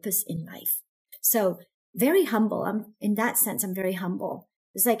purpose in life. So very humble. In that sense, I'm very humble.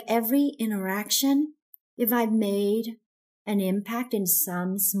 It's like every interaction, if I've made an impact in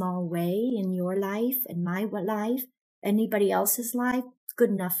some small way in your life, in my life, anybody else's life, it's good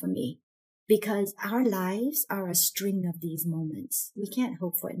enough for me. Because our lives are a string of these moments. We can't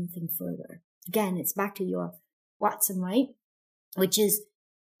hope for anything further. Again, it's back to your Watson, right? Which is,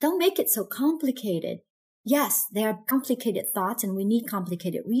 don't make it so complicated. Yes, there are complicated thoughts and we need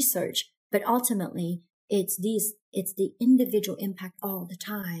complicated research, but ultimately it's the individual impact all the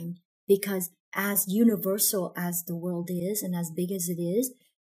time, because as universal as the world is and as big as it is,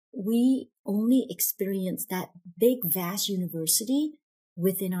 we only experience that big, vast university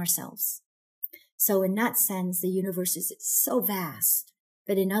within ourselves. So in that sense, the universe is so vast,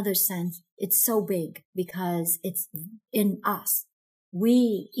 but in other sense, it's so big because it's in us.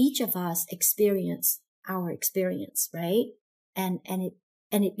 Each of us experience our experience, right? And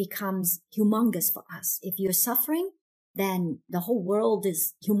it becomes humongous for us. If you're suffering, then the whole world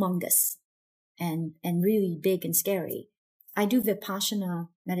is humongous and really big and scary. I do Vipassana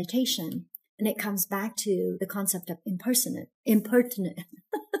meditation, and it comes back to the concept of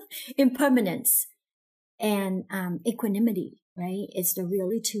impermanence and equanimity, right? It's the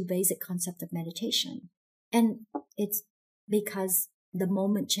really two basic concepts of meditation. And it's because the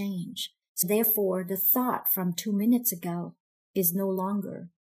moment change. So therefore, the thought from 2 minutes ago is no longer.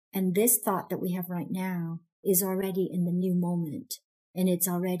 And this thought that we have right now is already in the new moment. And it's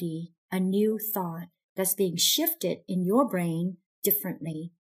already a new thought that's being shifted in your brain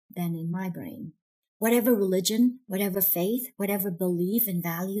differently than in my brain. Whatever religion, whatever faith, whatever belief and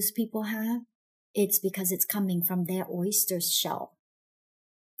values people have, it's because it's coming from their oyster shell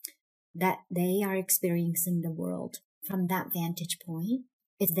that they are experiencing the world from that vantage point.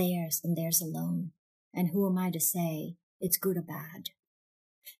 It's theirs and theirs alone. And who am I to say it's good or bad?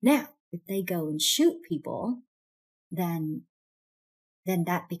 Now, if they go and shoot people, then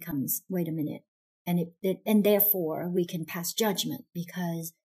that becomes, wait a minute, And therefore we can pass judgment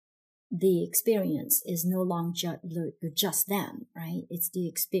because the experience is no longer just them, right? It's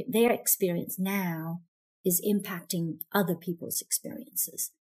their experience now is impacting other people's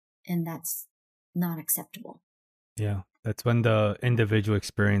experiences. And that's not acceptable. Yeah. That's when the individual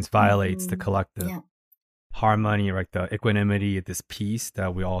experience violates the collective harmony, like the equanimity, this peace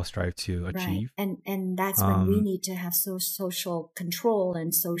that we all strive to achieve. Right. And that's when we need to have social control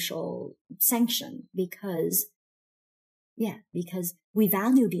and social sanction because we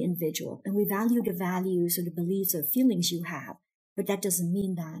value the individual and we value the values or the beliefs or feelings you have, but that doesn't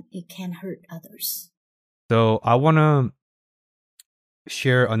mean that it can hurt others. So I want to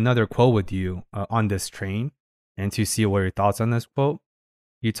share another quote with you on this train and to see what your thoughts on this quote.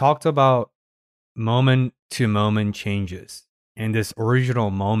 You talked about moment to moment changes, and this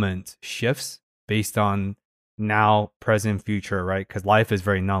original moment shifts based on now, present, future, right? Because life is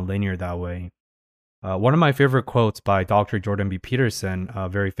very non-linear that way. One of my favorite quotes by Dr. Jordan B. Peterson, a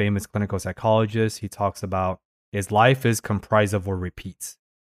very famous clinical psychologist, he talks about is life is comprised of what repeats.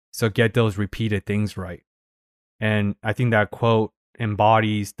 So get those repeated things right. And I think that quote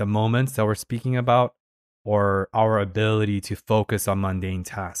embodies the moments that we're speaking about, or our ability to focus on mundane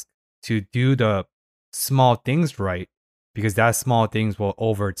tasks, to do the small things right, because that small things will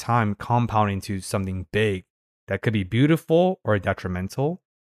over time compound into something big that could be beautiful or detrimental.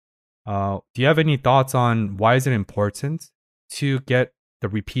 Do you have any thoughts on why is it important to get the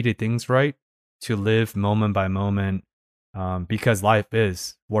repeated things right, to live moment by moment, because life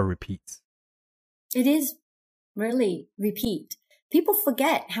is what repeats? It is really repeat. People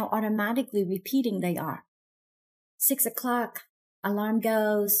forget how automatically repeating they are. 6 o'clock, alarm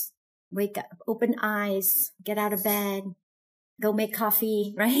goes, wake up, open eyes, get out of bed, go make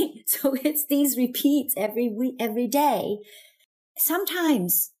coffee, right? So it's these repeats every week, every day.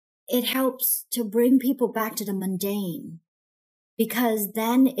 Sometimes it helps to bring people back to the mundane because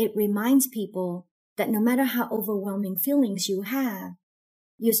then it reminds people that no matter how overwhelming feelings you have,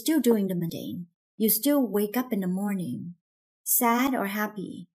 you're still doing the mundane. You still wake up in the morning, sad or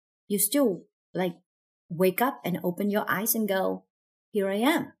happy. You still wake up and open your eyes and go, here I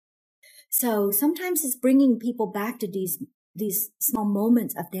am. So sometimes it's bringing people back to these small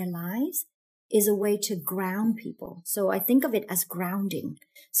moments of their lives is a way to ground people. So I think of it as grounding.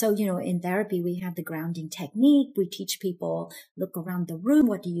 So, in therapy, we have the grounding technique. We teach people, look around the room.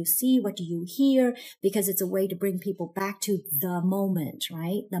 What do you see? What do you hear? Because it's a way to bring people back to the moment,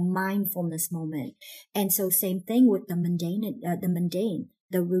 right? The mindfulness moment. And so same thing with the mundane,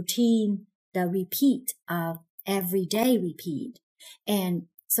 the routine, the repeat of everyday repeat. And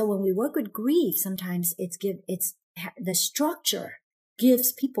so when we work with grief, sometimes it's the structure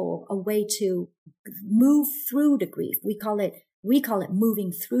gives people a way to move through the grief. We call it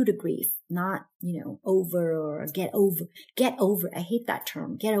moving through the grief, not, over or get over. I hate that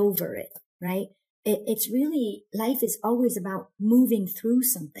term. Get over it, right? It's really, life is always about moving through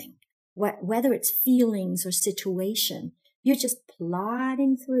something, whether it's feelings or situation. You're just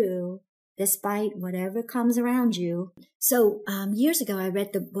plodding through despite whatever comes around you. So, years ago, I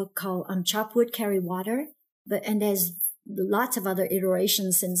read the book called, Chop Wood, Carry Water, and there's lots of other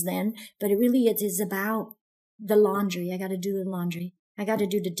iterations since then, but it is about the laundry. I got to do the laundry. I got to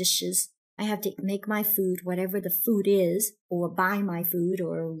do the dishes. I have to make my food, whatever the food is, or buy my food,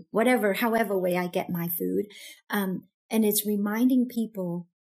 or whatever, however way I get my food. And it's reminding people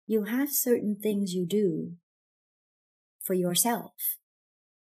you have certain things you do for yourself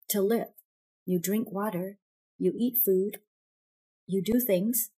to live. You drink water, you eat food, you do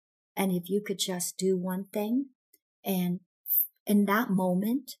things. And if you could just do one thing, and in that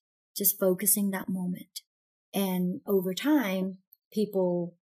moment, just focusing that moment. And over time,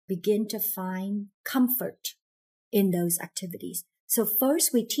 people begin to find comfort in those activities. So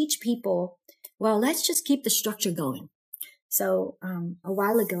first we teach people, well, let's just keep the structure going. So a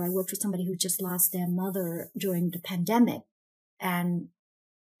while ago, I worked with somebody who just lost their mother during the pandemic. And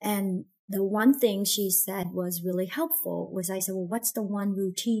the one thing she said was really helpful was I said, well, what's the one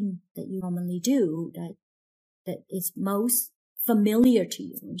routine that you normally do that is most familiar to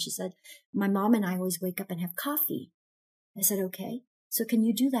you? And she said, my mom and I always wake up and have coffee. I said, okay, so can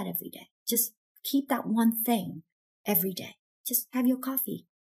you do that every day? Just keep that one thing every day. Just have your coffee.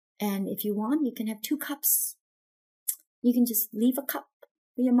 And if you want, you can have 2 cups. You can just leave a cup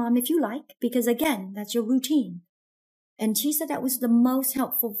for your mom if you like, because again, that's your routine. And she said that was the most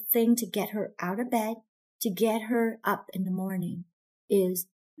helpful thing to get her out of bed, to get her up in the morning is,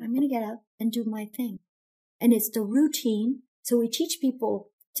 I'm going to get up and do my thing. And it's the routine. So we teach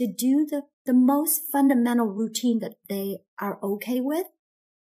people to do the most fundamental routine that they are okay with.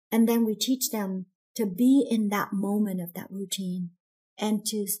 And then we teach them to be in that moment of that routine and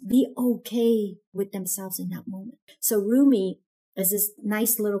to be okay with themselves in that moment. So Rumi, there's this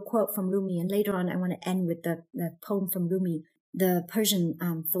nice little quote from Rumi, and later on I want to end with the poem from Rumi, the Persian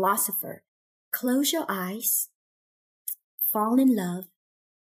philosopher. Close your eyes, fall in love,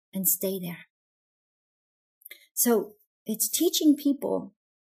 and stay there. So it's teaching people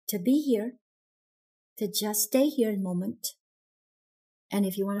to be here, to just stay here in a moment. And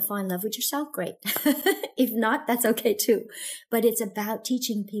if you want to fall in love with yourself, great. If not, that's okay too. But it's about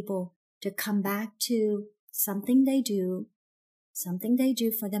teaching people to come back to something they do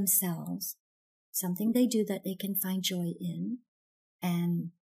for themselves, something they do that they can find joy in.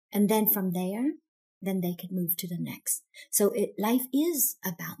 And then from there, then they can move to the next. So life is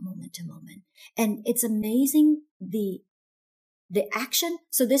about moment to moment. And it's amazing the action.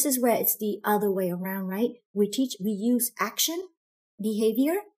 So this is where it's the other way around, right? We use action,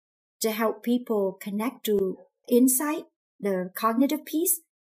 behavior to help people connect to insight, the cognitive piece,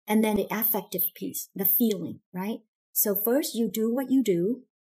 and then the affective piece, the feeling, right? So first you do what you do.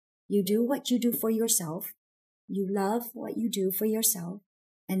 You do what you do for yourself. You love what you do for yourself.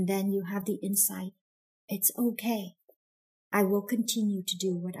 And then you have the insight. It's okay. I will continue to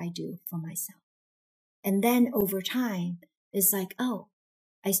do what I do for myself. And then over time, it's like, oh,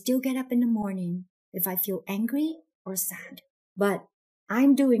 I still get up in the morning if I feel angry or sad, but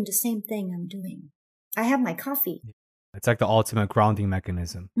I'm doing the same thing I'm doing. I have my coffee. It's like the ultimate grounding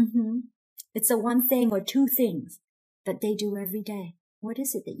mechanism. Mm-hmm. It's the one thing or two things that they do every day. What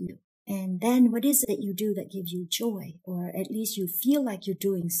is it that you do? And then what is it that you do that gives you joy, or at least you feel like you're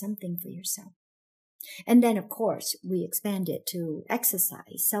doing something for yourself? And then, of course, we expand it to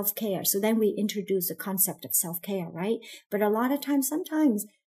exercise, self-care. So then we introduce the concept of self-care, right? But a lot of times, sometimes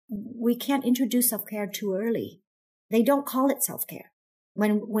we can't introduce self-care too early. They don't call it self-care.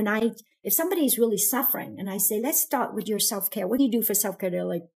 If somebody is really suffering and I say, let's start with your self-care. What do you do for self-care? They're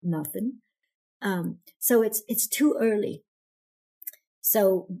like, nothing. So it's too early.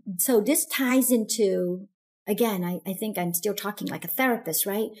 So this ties into, again, I think I'm still talking like a therapist,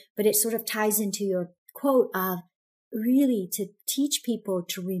 right? But it sort of ties into your quote of really to teach people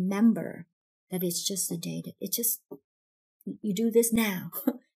to remember that it's just a day. You do this now.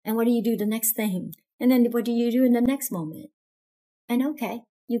 And what do you do the next thing? And then what do you do in the next moment? And okay,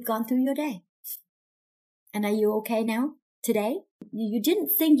 you've gone through your day. And are you okay now? Today? You didn't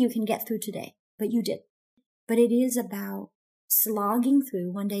think you can get through today, but you did. But it is about slogging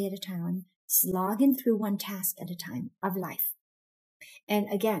through one day at a time, slogging through one task at a time of life.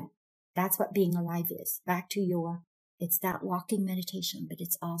 And again, that's what being alive is. Back to it's that walking meditation, but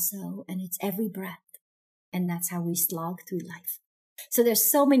it's every breath. And that's how we slog through life. So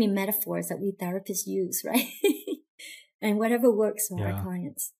there's so many metaphors that we therapists use, right? And whatever works for our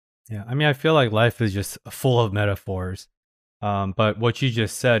clients. Yeah. I mean, I feel like life is just full of metaphors. But what you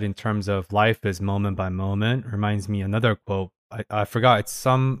just said in terms of life is moment by moment reminds me another quote. I forgot.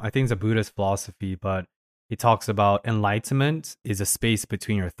 I think it's a Buddhist philosophy, but it talks about enlightenment is a space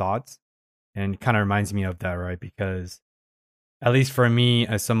between your thoughts, and kind of reminds me of that, right? Because at least for me,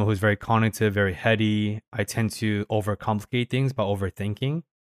 as someone who's very cognitive, very heady, I tend to overcomplicate things by overthinking.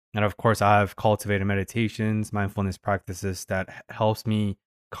 And of course, I've cultivated meditations, mindfulness practices that helps me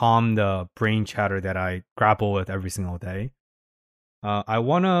calm the brain chatter that I grapple with every single day. I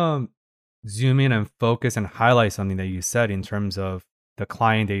want to zoom in and focus and highlight something that you said in terms of the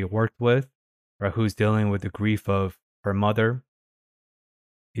client that you worked with, or who's dealing with the grief of her mother.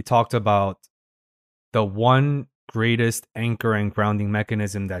 You talked about the one greatest anchor and grounding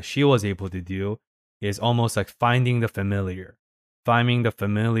mechanism that she was able to do is almost like finding the familiar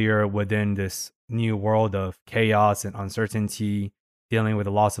within this new world of chaos and uncertainty, dealing with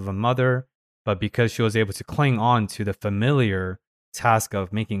the loss of a mother. But because she was able to cling on to the familiar task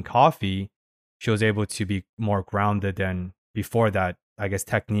of making coffee, she was able to be more grounded than before that, I guess,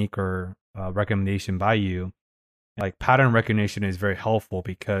 technique or recommendation by you. Like pattern recognition is very helpful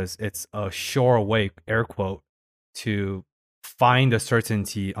because it's a sure way, air quote, to find the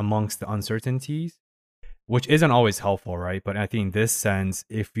certainty amongst the uncertainties, which isn't always helpful, right? But I think in this sense,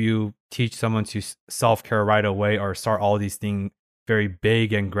 if you teach someone to self-care right away or start all these things, very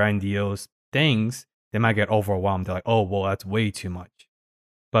big and grandiose things, they might get overwhelmed. They're like, oh, well, that's way too much.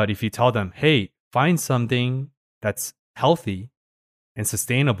 But if you tell them, hey, find something that's healthy and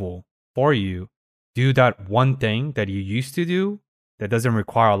sustainable for you, do that one thing that you used to do that doesn't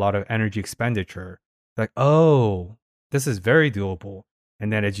require a lot of energy expenditure. Like, oh, this is very doable.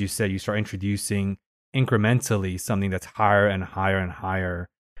 And then, as you said, you start introducing incrementally something that's higher and higher and higher.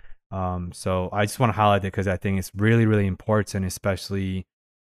 So I just want to highlight it because I think it's really, really important, especially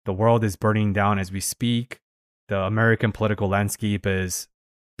The world is burning down as we speak. The American political landscape is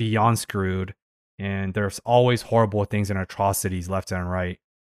beyond screwed. And there's always horrible things and atrocities left and right.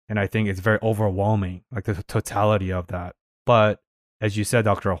 And I think it's very overwhelming, like the totality of that. But as you said,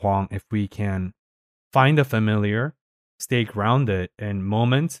 Dr. Huang, if we can find the familiar, stay grounded in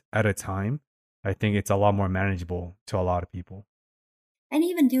moments at a time, I think it's a lot more manageable to a lot of people. And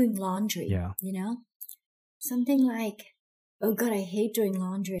even doing laundry, Yeah. something like, oh God, I hate doing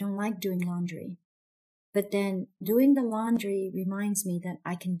laundry. I don't like doing laundry. But then doing the laundry reminds me that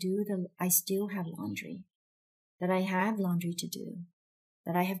I still have laundry, that I have laundry to do,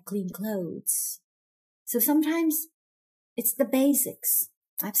 that I have clean clothes. So sometimes it's the basics.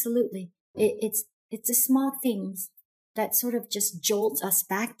 Absolutely. It's the small things that sort of just jolts us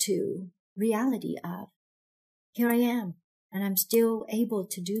back to reality of, here I am, and I'm still able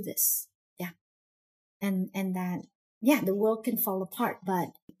to do this. Yeah. And that, the world can fall apart,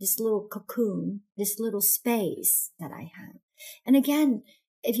 but this little cocoon, this little space that I have. And again,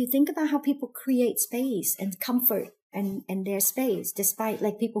 if you think about how people create space and comfort and their space, despite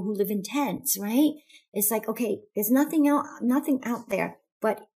like people who live in tents, right? It's like, okay, there's nothing out there,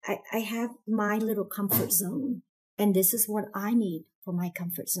 but I have my little comfort zone. And this is what I need for my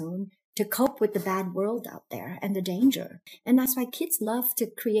comfort zone to cope with the bad world out there and the danger. And that's why kids love to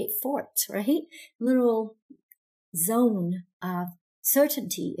create forts, right? Little zone of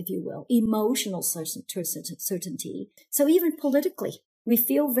certainty, if you will, emotional certainty. So even politically, we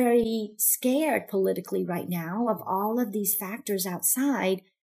feel very scared politically right now of all of these factors outside,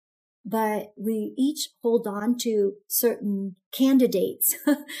 but we each hold on to certain candidates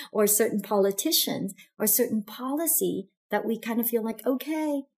or certain politicians or certain policy that we kind of feel like,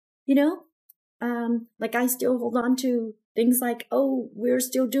 okay, like I still hold on to things like, oh, we're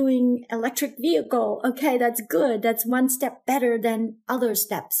still doing electric vehicle. Okay, that's good. That's one step better than other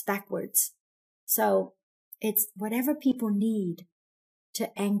steps backwards. So it's whatever people need to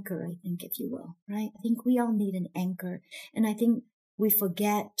anchor, I think, if you will, right? I think we all need an anchor. And I think we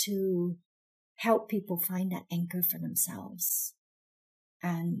forget to help people find that anchor for themselves.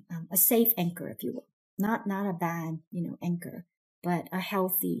 And a safe anchor, if you will. Not a bad, anchor, but a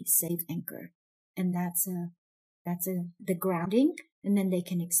healthy, safe anchor. And that's the grounding, and then they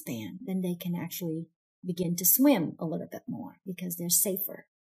can expand. Then they can actually begin to swim a little bit more because they're safer.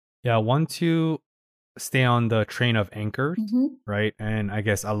 Yeah, I want to stay on the train of anchors, right? And I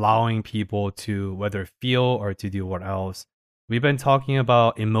guess allowing people to whether feel or to do what else. We've been talking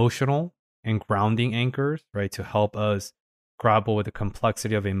about emotional and grounding anchors, right? To help us grapple with the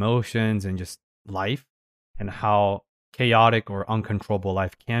complexity of emotions and just life and how chaotic or uncontrollable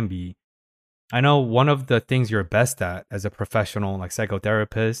life can be. I know one of the things you're best at as a professional, like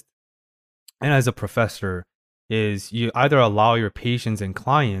psychotherapist and as a professor, is you either allow your patients and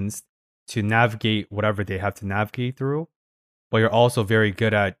clients to navigate whatever they have to navigate through, but you're also very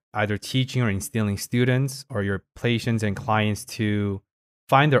good at either teaching or instilling students or your patients and clients to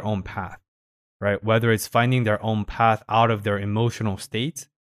find their own path, right? Whether it's finding their own path out of their emotional state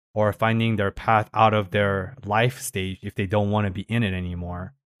or finding their path out of their life stage if they don't want to be in it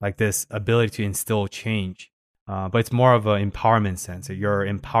anymore. Like this ability to instill change. But it's more of an empowerment sense. You're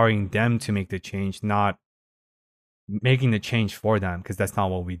empowering them to make the change, not making the change for them, because that's not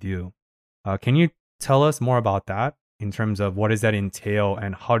what we do. Can you tell us more about that in terms of what does that entail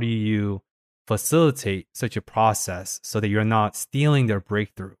and how do you facilitate such a process so that you're not stealing their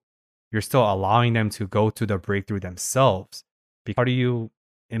breakthrough? You're still allowing them to go to the breakthrough themselves. How do you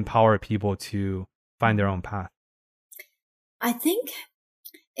empower people to find their own path? I think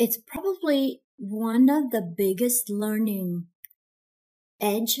it's probably one of the biggest learning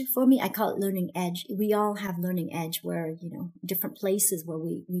edge for me. I call it learning edge. We all have learning edge where, different places where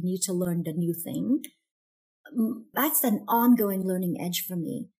we need to learn the new thing. That's an ongoing learning edge for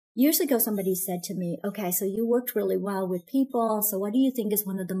me. Years ago, somebody said to me, okay, so you worked really well with people. So what do you think is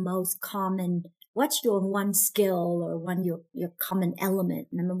one of the most common, what's your one skill or your common element?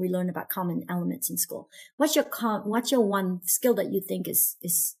 Remember we learned about common elements in school. What's your one skill that you think is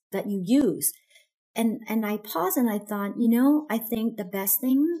that you use? And I paused and I thought, I think the best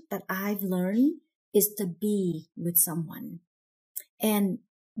thing that I've learned is to be with someone. And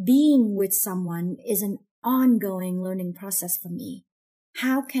being with someone is an ongoing learning process for me.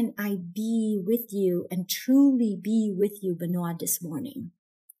 How can I be with you and truly be with you, Benoit, this morning?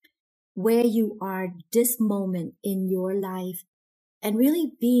 Where you are this moment in your life and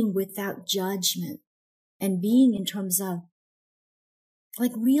really being without judgment and being in terms of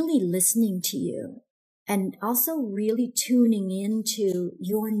like really listening to you and also really tuning into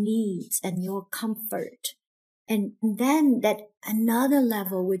your needs and your comfort And then that another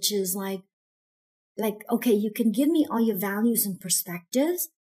level, which is like, okay, you can give me all your values and perspectives,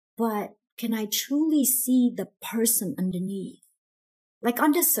 but can I truly see the person underneath? Like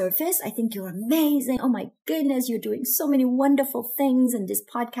on the surface, I think you're amazing. Oh my goodness, you're doing so many wonderful things and this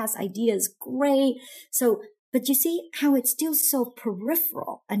podcast idea is great. So, but you see how it's still so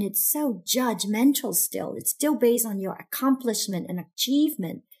peripheral and it's so judgmental still. It's still based on your accomplishment and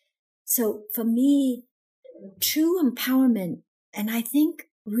achievement. So for me, true empowerment, and I think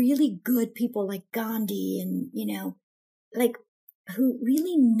really good people like Gandhi and, like who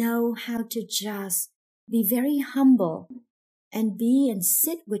really know how to just be very humble and be and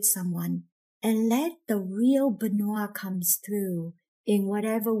sit with someone and let the real Benoit comes through in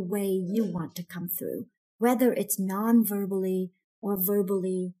whatever way you want to come through, whether it's non-verbally or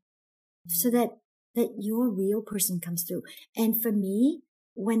verbally, so that your real person comes through. And for me,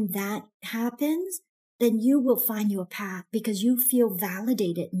 when that happens, then you will find your path because you feel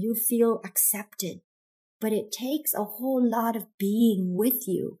validated and you feel accepted. But it takes a whole lot of being with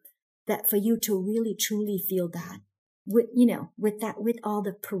you that for you to really truly feel that. With all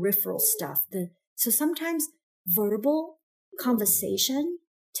the peripheral stuff. So sometimes verbal conversation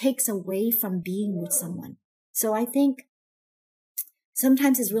takes away from being with someone. So I think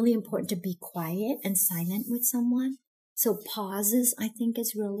sometimes it's really important to be quiet and silent with someone. So pauses, I think,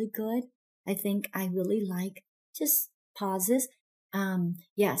 is really good. I think I really like just pauses.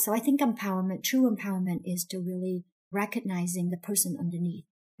 So I think true empowerment is to really recognizing the person underneath,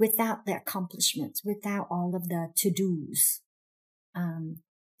 without the accomplishments, without all of the to-dos.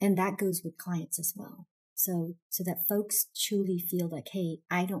 And that goes with clients as well. So that folks truly feel like, hey,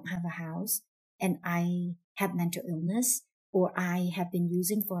 I don't have a house and I have mental illness, or I have been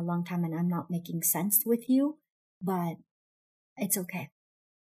using for a long time and I'm not making sense with you, but it's okay.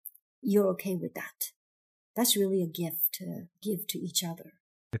 You're okay with that. That's really a gift to give to each other.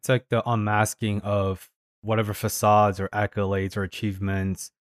 It's like the unmasking of whatever facades or accolades or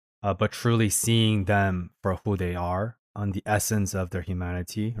achievements, but truly seeing them for who they are, on the essence of their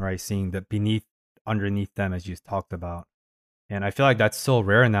humanity, right? Seeing the underneath them, as you talked about. And I feel like that's so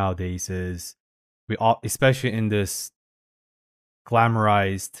rare nowadays, is we all, especially in this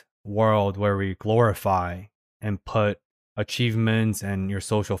glamorized world where we glorify and put achievements and your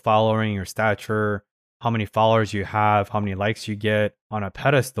social following, your stature, how many followers you have, how many likes you get on a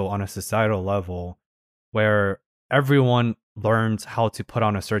pedestal on a societal level, where everyone learns how to put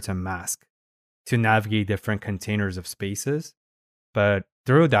on a certain mask to navigate different containers of spaces. But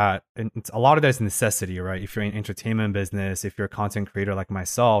through that, and it's a lot of that's necessity, right? If you're in entertainment business, if you're a content creator like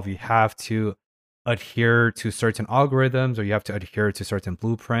myself, you have to adhere to certain algorithms, or you have to adhere to certain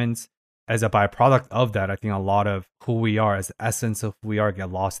blueprints. As a byproduct of that, I think a lot of who we are, as the essence of who we are,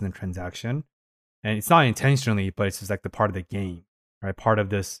 get lost in the transaction. And it's not intentionally, but it's just like the part of the game, right? Part of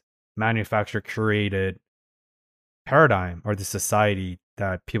this manufacturer curated paradigm or the society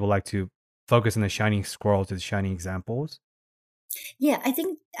that people like to focus on the shining squirrels to the shining examples. Yeah, I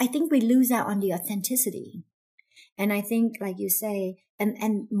think we lose out on the authenticity. And I think, like you say,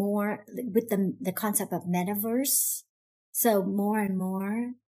 and more with the concept of metaverse. So more and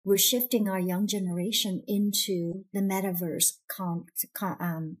more, we're shifting our young generation into the metaverse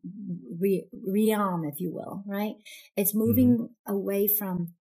realm, if you will, right? It's moving away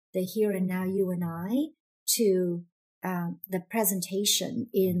from the here and now, you and I, to the presentation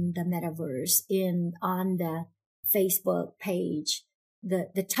in the metaverse, on the Facebook page,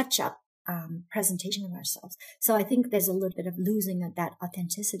 the touch-up presentation of ourselves. So I think there's a little bit of losing of that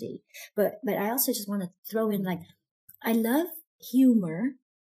authenticity. But I also just want to throw in, like, I love humor,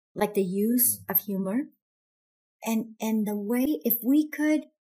 like the use of humor, and the way, if we could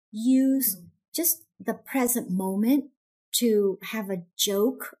use just the present moment to have a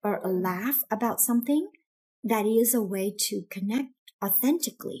joke or a laugh about something, that is a way to connect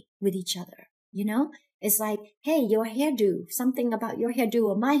authentically with each other. It's like, hey, your hairdo, something about your hairdo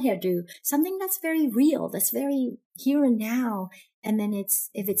or my hairdo, something that's very real, that's very here and now. And then if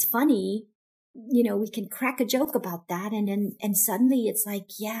it's funny, we can crack a joke about that. And suddenly it's like,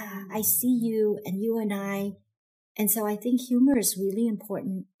 yeah, I see you and you and I. And so I think humor is really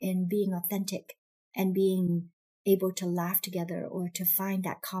important in being authentic and being able to laugh together, or to find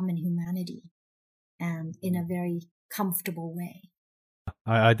that common humanity in a very comfortable way.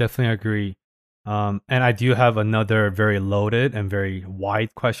 I definitely agree. And I do have another very loaded and very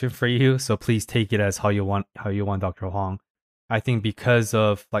wide question for you. So please take it as how you want, Dr. Huang. I think because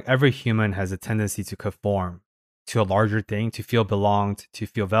of, like, every human has a tendency to conform to a larger thing, to feel belonged, to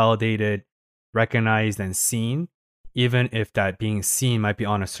feel validated, recognized, and seen, even if that being seen might be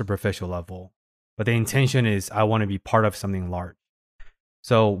on a superficial level. but the intention is I want to be part of something large.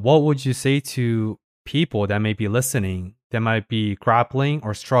 So what would you say to people that may be listening that might be grappling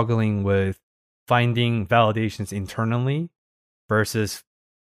or struggling with finding validations internally versus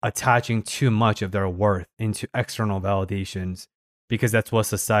attaching too much of their worth into external validations, because that's what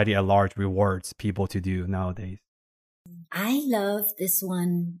society at large rewards people to do nowadays? I love this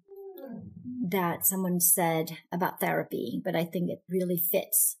one that someone said about therapy, but I think it really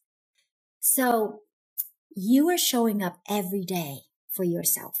fits. So you are showing up every day for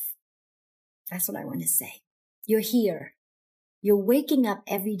yourself. That's what I want to say. You're here. You're waking up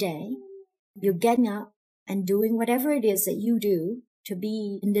every day. You're getting up and doing whatever it is that you do to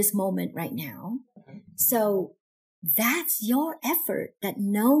be in this moment right now. So that's your effort that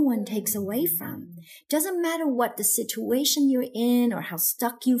no one takes away from. Doesn't matter what the situation you're in or how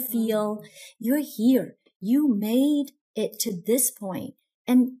stuck you feel. You're here. You made it to this point,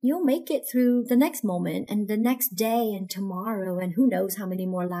 and you'll make it through the next moment and the next day and tomorrow and who knows how many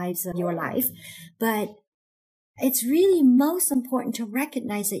more lives of your life. But it's really most important to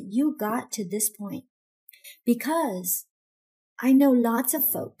recognize that you got to this point, because I know lots of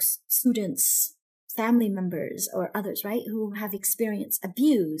folks, students, family members or others, right, who have experienced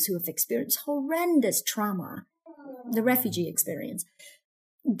abuse, who have experienced horrendous trauma, the refugee experience.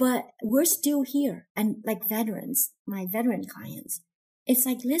 But we're still here. And like veterans, my veteran clients, it's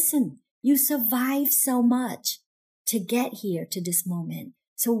like, listen, you survived so much to get here to this moment.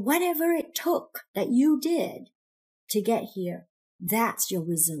 So whatever it took that you did to get here, that's your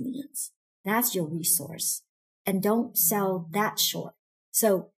resilience. That's your resource. And don't sell that short.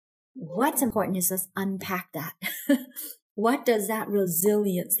 So what's important is let's unpack that. What does that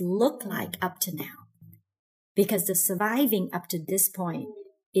resilience look like up to now? Because the surviving up to this point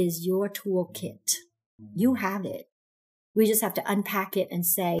is your toolkit. You have it. We just have to unpack it and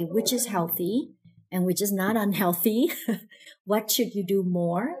say which is healthy and which is not unhealthy. What should you do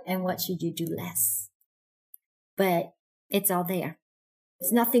more and what should you do less? But it's all there.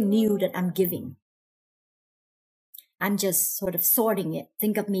 It's nothing new that I'm giving. I'm just sort of sorting it.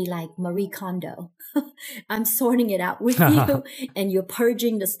 Think of me like Marie Kondo. I'm sorting it out with you, and you're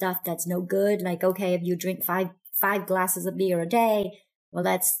purging the stuff that's no good. Like, okay, if you drink five glasses of beer a day, well,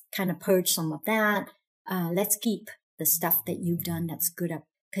 let's kind of purge some of that. Let's keep the stuff that you've done that's good up,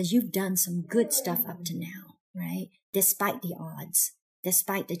 because you've done some good stuff up to now, right? Despite the odds,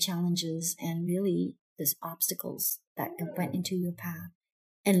 despite the challenges, and really these obstacles that went into your path.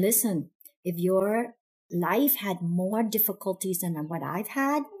 And listen, if your life had more difficulties than what I've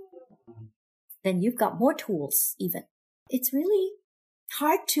had, then you've got more tools even. It's really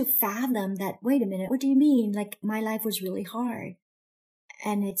hard to fathom that, wait a minute, what do you mean? Like, my life was really hard.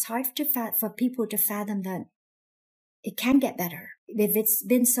 And it's hard for people to fathom that it can get better. If it's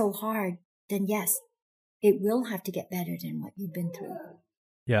been so hard, then yes, it will have to get better than what you've been through.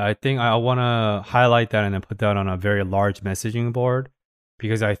 Yeah, I think I want to highlight that and then put that on a very large messaging board,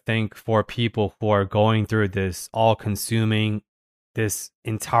 because I think for people who are going through this all-consuming, this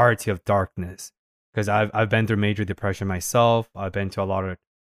entirety of darkness, because I've been through major depression myself. I've been to a lot of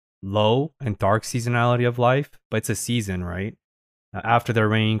low and dark seasonality of life, but it's a season, right? After the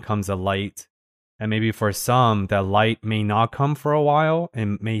rain comes a light. And maybe for some, that light may not come for a while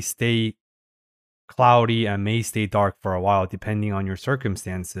and may stay cloudy and may stay dark for a while, depending on your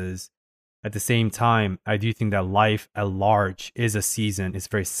circumstances. At the same time, I do think that life at large is a season. It's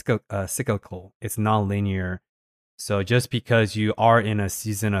very cyclical. It's non-linear. So just because you are in a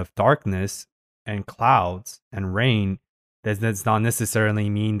season of darkness and clouds and rain, does not necessarily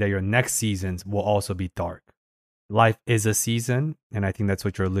mean that your next seasons will also be dark. Life is a season, and I think that's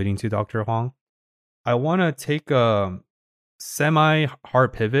what you're alluding to, Dr. Huang. I want to take a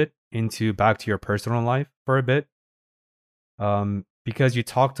semi-hard pivot into back to your personal life for a bit. Because you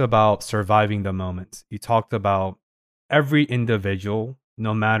talked about surviving the moment. You talked about every individual,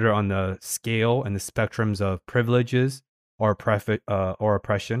 no matter on the scale and the spectrums of privileges or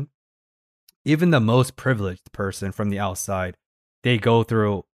oppression, even the most privileged person from the outside, they go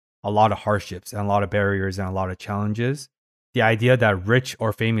through a lot of hardships and a lot of barriers and a lot of challenges. The idea that rich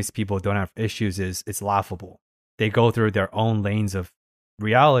or famous people don't have issues it's laughable. They go through their own lanes of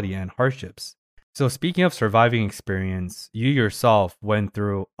reality and hardships. So speaking of surviving experience, you yourself went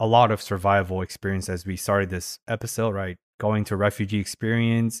through a lot of survival experience as we started this episode, right? Going to refugee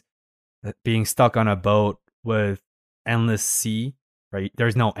experience, being stuck on a boat with endless sea, right?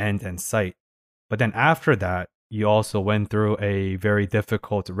 There's no end in sight. But then after that, you also went through a very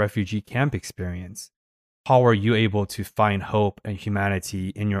difficult refugee camp experience. How were you able to find hope and humanity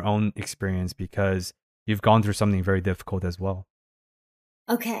in your own experience, because you've gone through something very difficult as well?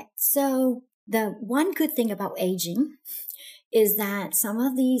 Okay, so The one good thing about aging is that some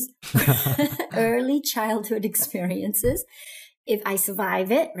of these early childhood experiences, if I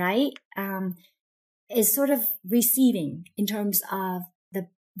survive it, right, is sort of receding in terms of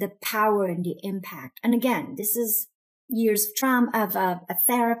the power and the impact. And again, this is years of trauma, of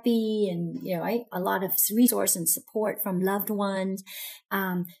therapy, and right, a lot of resource and support from loved ones.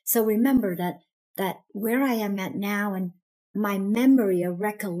 So remember that where I am at now, and my memory or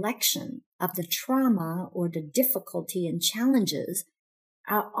recollection of the trauma or the difficulty and challenges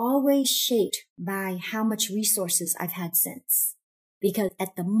are always shaped by how much resources I've had since. Because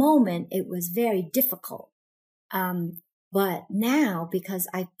at the moment, it was very difficult. But now, because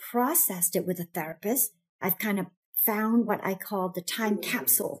I processed it with a therapist, I've kind of found what I call the time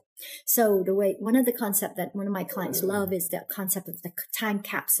capsule. So one of the concepts that one of my clients love is the concept of the time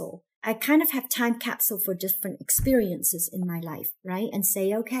capsule. I kind of have time capsule for different experiences in my life, right? And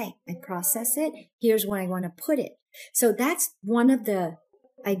say, okay, I process it. Here's where I want to put it. So that's one of the,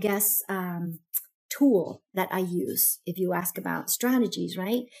 I guess, tool that I use. If you ask about strategies,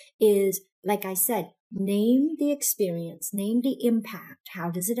 right, is, like I said, name the experience, name the impact. How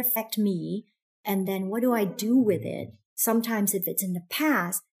does it affect me? And then what do I do with it? Sometimes if it's in the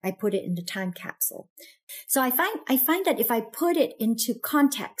past, I put it in the time capsule. So I find that if I put it into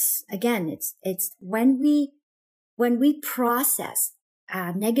context, again, it's when we process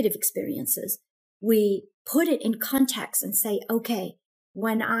negative experiences, we put it in context and say, okay,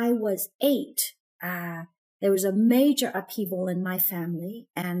 when I was 8, there was a major upheaval in my family,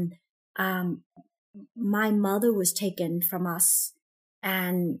 and my mother was taken from us,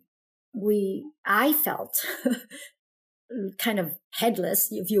 and I felt kind of headless,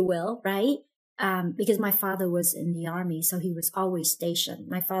 if you will, right? Because my father was in the army, so he was always stationed.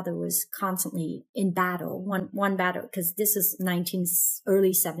 My father was constantly in battle, one battle, because this is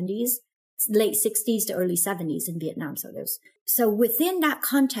early 70s, late 60s to early 70s in Vietnam. So within that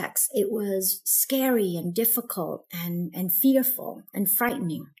context, it was scary and difficult and fearful and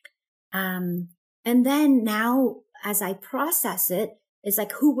frightening. And then now, as I process it, it's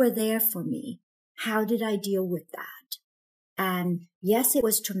like, who were there for me? How did I deal with that? And yes, it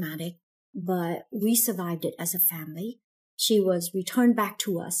was traumatic, but we survived it as a family. She was returned back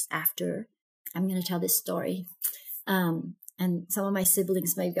to us after. I'm going to tell this story. And some of my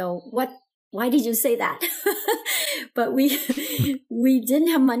siblings may go, "What? Why did you say that?" But we didn't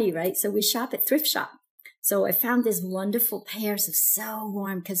have money, right? So we shop at thrift shop. So I found this wonderful pairs of so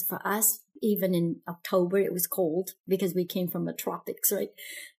warm, because for us, even in October, it was cold because we came from the tropics, right?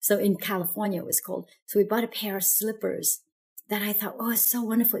 So in California, it was cold. So we bought a pair of slippers that I thought, oh, it's so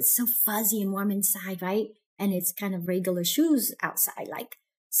wonderful. It's so fuzzy and warm inside, right? And it's kind of regular shoes outside, like.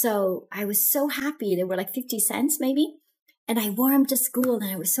 So I was so happy. They were like 50 cents maybe. And I wore them to school,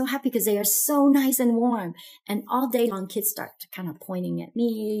 and I was so happy because they are so nice and warm. And all day long, kids start kind of pointing at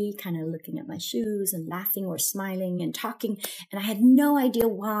me, kind of looking at my shoes and laughing or smiling and talking. And I had no idea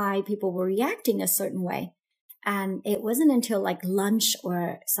why people were reacting a certain way. And it wasn't until like lunch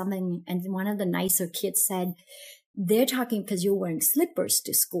or something, and one of the nicer kids said, "They're talking because you're wearing slippers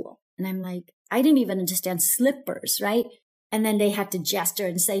to school." And I'm like, I didn't even understand slippers, right? And then they had to gesture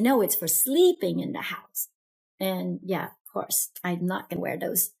and say, "No, it's for sleeping in the house." And yeah, of course, I'm not going to wear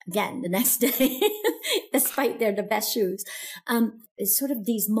those again the next day, despite they're the best shoes. It's sort of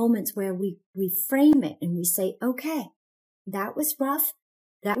these moments where we frame it and we say, okay, that was rough.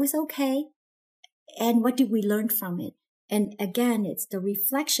 That was okay. And what did we learn from it? And again, it's the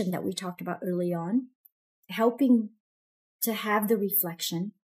reflection that we talked about early on, helping to have the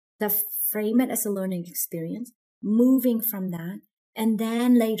reflection, to frame it as a learning experience, moving from that, and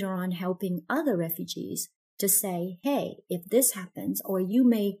then later on helping other refugees to say, hey, if this happens, or you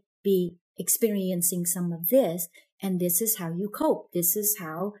may be experiencing some of this, and this is how you cope. This is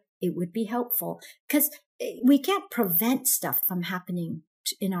how it would be helpful. Because we can't prevent stuff from happening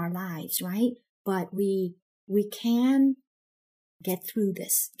in our lives, right? But we can get through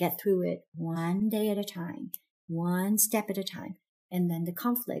it one day at a time, one step at a time. And then the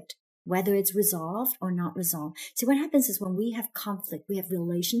conflict, whether it's resolved or not resolved. See, what happens is when we have conflict, we have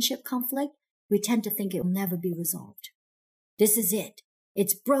relationship conflict, we tend to think it will never be resolved. This is it.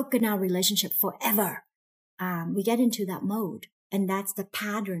 It's broken our relationship forever. We get into that mode. And that's the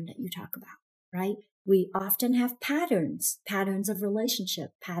pattern that you talk about, right? We often have patterns of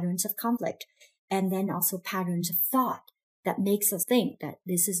relationship, patterns of conflict, and then also patterns of thought that makes us think that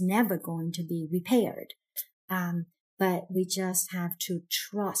this is never going to be repaired. But we just have to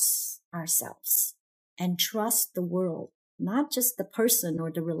trust ourselves and trust the world, not just the person or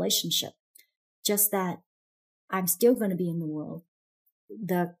the relationship. Just that I'm still going to be in the world.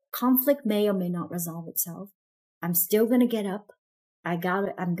 The conflict may or may not resolve itself. I'm still going to get up.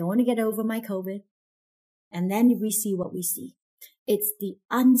 I'm going to get over my COVID. And then we see what we see. It's the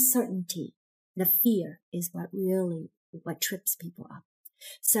uncertainty, the fear is what trips people up.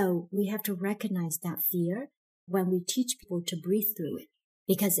 So we have to recognize that fear when we teach people to breathe through it,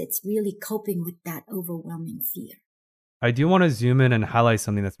 because it's really coping with that overwhelming fear. I do want to zoom in and highlight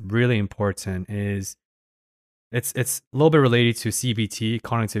something that's really important. Is it's a little bit related to CBT,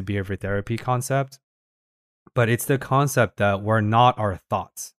 cognitive behavior therapy concept, but it's the concept that we're not our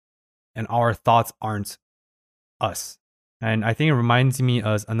thoughts and our thoughts aren't us. And I think it reminds me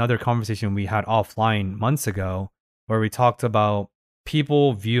of another conversation we had offline months ago, where we talked about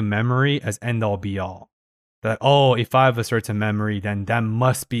people view memory as end all be all. That, oh, if I have a certain memory, then that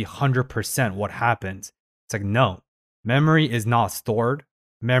must be 100% what happened. It's like, no, memory is not stored.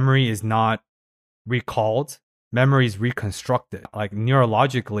 Memory is not recalled. Memory is reconstructed. Like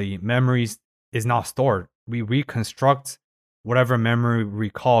neurologically, memories is not stored. We reconstruct whatever memory we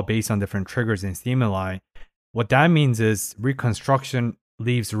recall based on different triggers and stimuli. What that means is reconstruction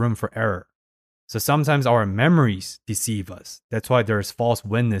leaves room for error. So sometimes our memories deceive us. That's why there's false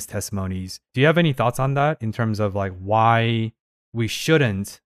witness testimonies. Do you have any thoughts on that in terms of like why we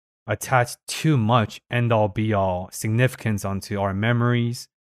shouldn't attach too much end all be all significance onto our memories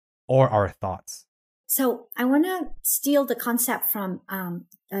or our thoughts? So I want to steal the concept from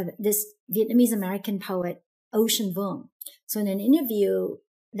this Vietnamese American poet, Ocean Vuong. So in an interview,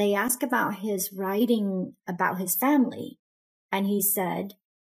 they asked about his writing about his family. And he said,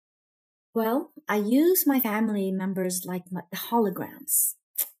 well, I use my family members like holograms.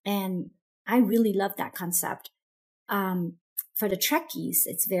 And I really love that concept. For the Trekkies,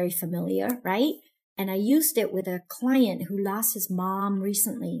 it's very familiar, right? And I used it with a client who lost his mom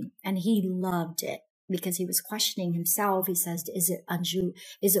recently, and he loved it because he was questioning himself. He says, is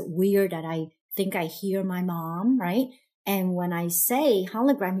it weird that I think I hear my mom, right? And when I say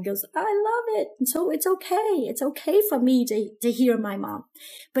hologram, he goes, I love it. And so it's okay. It's okay for me to hear my mom.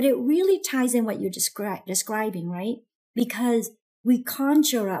 But it really ties in what you're describing, right? Because we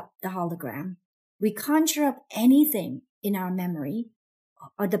conjure up the hologram. We conjure up anything in our memory,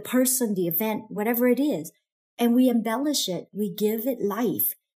 or the person, the event, whatever it is, and we embellish it. We give it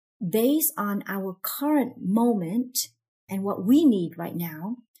life based on our current moment and what we need right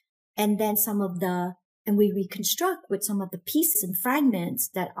now. And then and we reconstruct with some of the pieces and fragments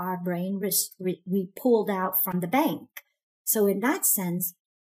that our brain we pulled out from the bank. So in that sense,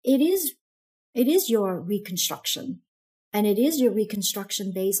 it is your reconstruction, and it is your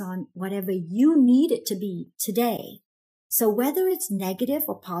reconstruction based on whatever you need it to be today. So whether it's negative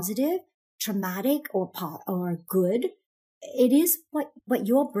or positive, traumatic or good, it is what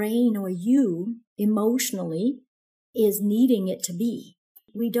your brain or you emotionally is needing it to be.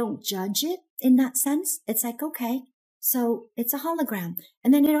 We don't judge it in that sense. It's like, okay, so it's a hologram.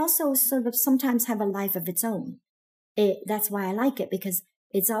 And then it also sort of sometimes have a life of its own. That's why I like it, because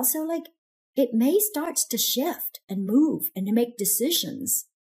it's also like it may start to shift and move and to make decisions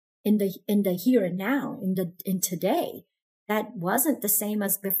in the here and now, in today. That wasn't the same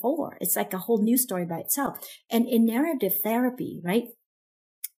as before. It's like a whole new story by itself. And in narrative therapy, right?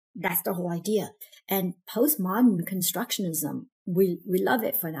 That's the whole idea. And postmodern constructionism, we love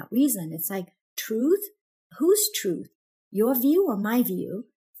it for that reason. It's like truth. Whose truth? Your view or my view?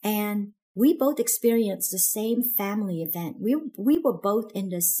 And we both experienced the same family event. We were both in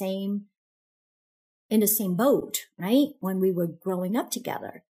the same boat, right? When we were growing up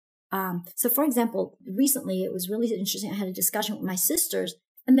together. So for example, recently it was really interesting. I had a discussion with my sisters,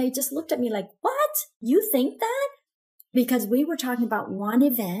 and they just looked at me like, what? You think that? Because we were talking about one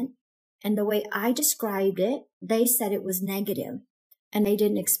event, and the way I described it, they said it was negative, and they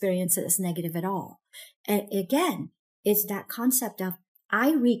didn't experience it as negative at all. And again, it's that concept of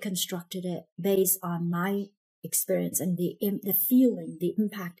I reconstructed it based on my experience and the feeling, the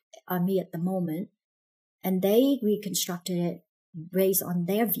impact on me at the moment. And they reconstructed it based on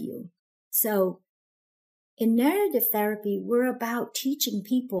their view. So in narrative therapy, we're about teaching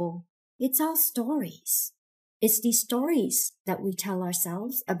people it's all stories. It's these stories that we tell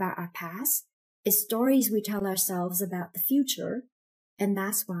ourselves about our past. It's stories we tell ourselves about the future. And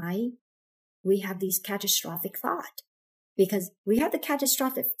that's why we have these catastrophic thought. Because we have the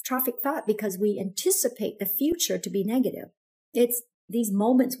catastrophic thought because we anticipate the future to be negative. It's these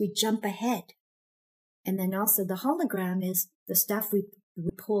moments we jump ahead. And then also the hologram is the stuff we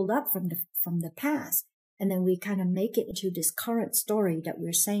pulled up from the past. And then we kind of make it into this current story that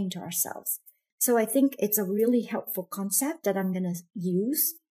we're saying to ourselves. So I think it's a really helpful concept that I'm going to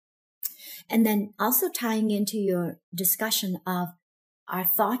use. And then also tying into your discussion of our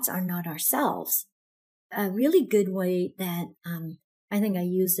thoughts are not ourselves. A really good way that I think I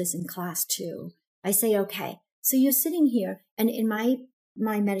use this in class too. I say, okay, so you're sitting here, and in my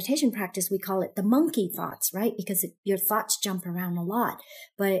meditation practice, we call it the monkey thoughts, right? Because your thoughts jump around a lot.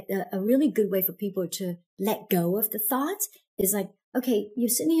 But a really good way for people to let go of the thoughts is like, okay, you're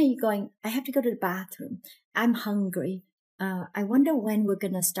sitting here, you're going, I have to go to the bathroom. I'm hungry. I wonder when we're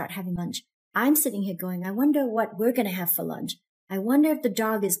going to start having lunch. I'm sitting here going, I wonder what we're going to have for lunch. I wonder if the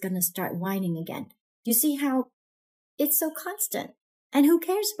dog is going to start whining again. You see how it's so constant? And who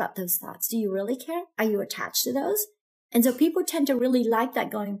cares about those thoughts? Do you really care? Are you attached to those? And so people tend to really like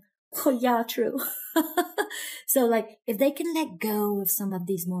that going, oh yeah, true. So like if they can let go of some of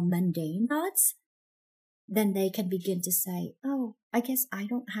these more mundane thoughts, then they can begin to say, oh, I guess I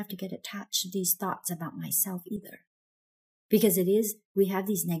don't have to get attached to these thoughts about myself either. Because we have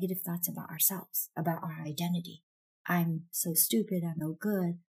these negative thoughts about ourselves, about our identity. I'm so stupid. I'm no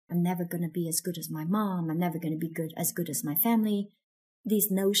good. I'm never going to be as good as my mom. I'm never going to be as good as my family.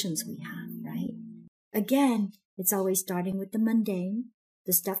 These notions we have, right? Again, it's always starting with the mundane,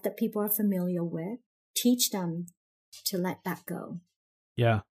 the stuff that people are familiar with. Teach them to let that go.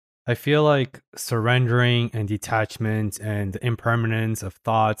 Yeah. I feel like surrendering and detachment and the impermanence of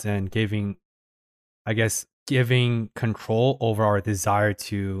thoughts and giving control over our desire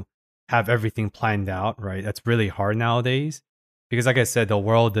to have everything planned out, right? That's really hard nowadays because, like I said, the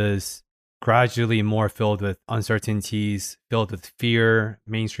world is gradually more filled with uncertainties, filled with fear.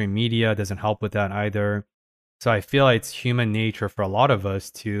 Mainstream media doesn't help with that either. So I feel like it's human nature for a lot of us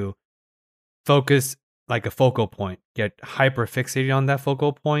to focus like a focal point, get hyper fixated on that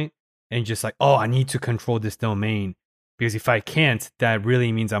focal point and just like, oh, I need to control this domain. Because if I can't, that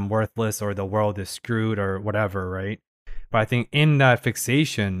really means I'm worthless or the world is screwed or whatever, right? But I think in that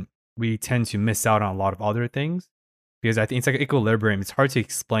fixation, we tend to miss out on a lot of other things. Because I think it's like equilibrium. It's hard to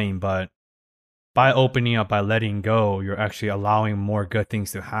explain, but by opening up, by letting go, you're actually allowing more good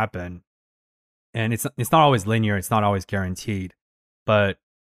things to happen. And it's not always linear. It's not always guaranteed. But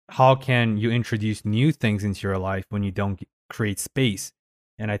how can you introduce new things into your life when you don't create space?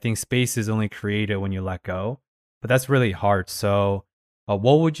 And I think space is only created when you let go. But that's really hard. So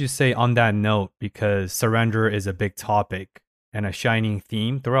what would you say on that note? Because surrender is a big topic and a shining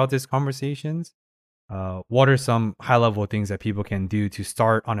theme throughout these conversations. What are some high-level things that people can do to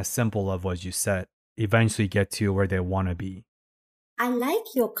start on a simple level, as you said, eventually get to where they want to be? I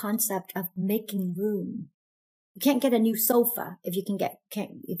like your concept of making room. You can't get a new sofa if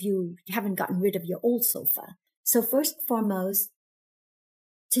you haven't gotten rid of your old sofa. So first and foremost,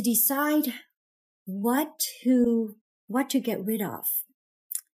 to decide what to get rid of.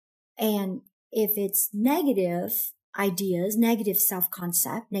 And if it's negative ideas, negative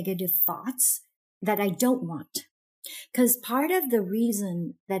self-concept, negative thoughts that I don't want. Because part of the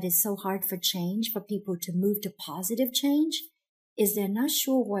reason that it's so hard for change, for people to move to positive change, is they're not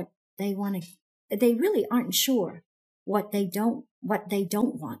sure what they want to, they really aren't sure what they don't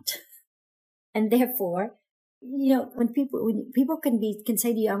want. And therefore, when people can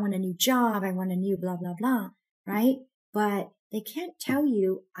say to you, I want a new job, I want a new blah, blah, blah, right? But they can't tell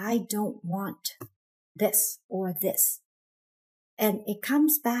you, I don't want this or this. And it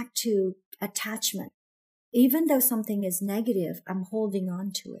comes back to attachment. Even though something is negative, I'm holding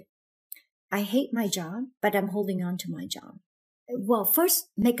on to it. I hate my job, but I'm holding on to my job. Well, first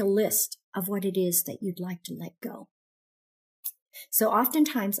make a list of what it is that you'd like to let go. So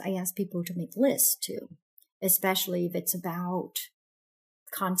oftentimes I ask people to make lists too, especially if it's about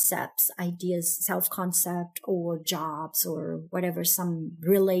concepts, ideas, self-concept or jobs or whatever, some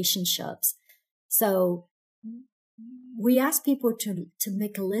relationships. So we ask people to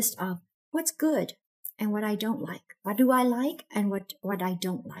make a list of what's good and what I don't like. What do I like and what I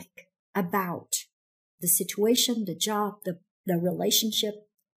don't like about the situation, the job, the relationship,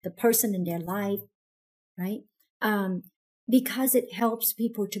 the person in their life, right? Because it helps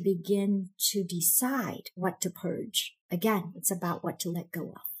people to begin to decide what to purge. Again, it's about what to let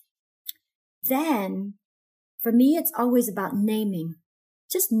go of. Then, for me, it's always about naming.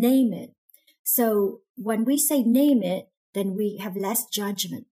 Just name it. So when we say name it, then we have less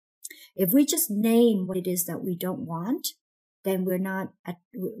judgment. If we just name what it is that we don't want, then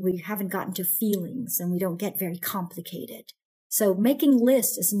we haven't gotten to feelings and we don't get very complicated. So making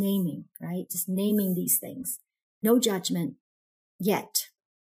lists is naming, right? Just naming these things. No judgment yet.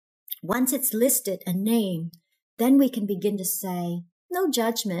 Once it's listed and named, then we can begin to say, no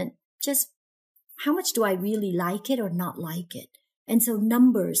judgment, just how much do I really like it or not like it? And so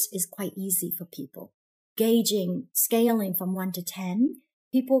numbers is quite easy for people. Gauging, scaling from 1 to 10,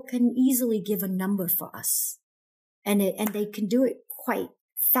 people can easily give a number for us. And they can do it quite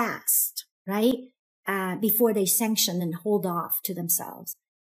fast, right? Before they sanction and hold off to themselves.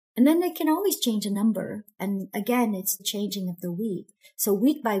 And then they can always change a number. And again, it's the changing of the week. So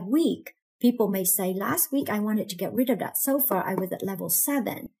week by week, people may say, last week I wanted to get rid of that sofa. I was at level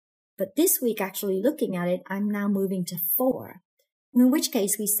 7. But this week, actually looking at it, I'm now moving to 4. In which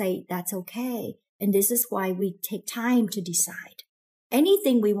case we say that's okay. And this is why we take time to decide.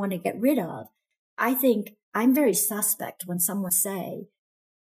 Anything we want to get rid of, I think I'm very suspect when someone say,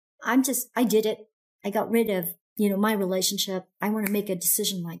 I did it. I got rid of, my relationship. I want to make a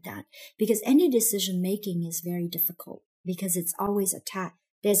decision like that, because any decision making is very difficult, because it's always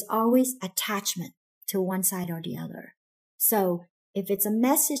there's always attachment to one side or the other. So if it's a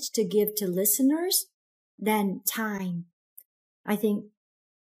message to give to listeners, then time. I think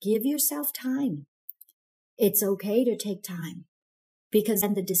give yourself time. It's okay to take time, because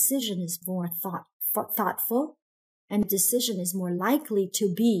then the decision is more thoughtful, and the decision is more likely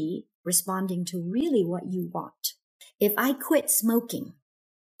to be responding to really what you want. If I quit smoking,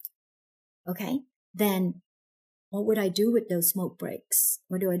 okay, then what would I do with those smoke breaks?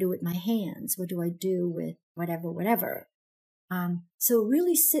 What do I do with my hands? What do I do with whatever? So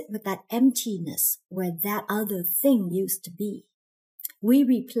really sit with that emptiness where that other thing used to be. We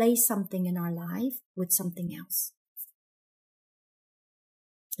replace something in our life with something else.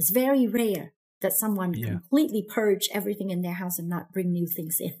 It's very rare that someone completely purge everything in their house and not bring new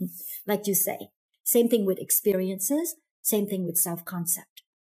things in, like you say. Same thing with experiences, same thing with self-concept.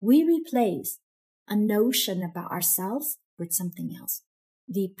 We replace a notion about ourselves with something else.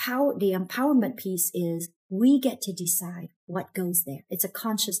 The empowerment piece is we get to decide what goes there. It's a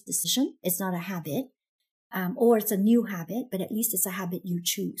conscious decision. It's not a habit, or it's a new habit, but at least it's a habit you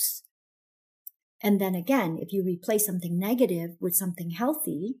choose. And then again, if you replace something negative with something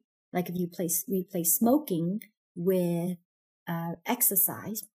healthy, like if you replace smoking with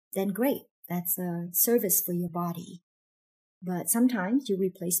exercise, then great. That's a service for your body. But sometimes you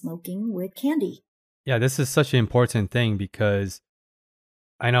replace smoking with candy. Yeah, this is such an important thing, because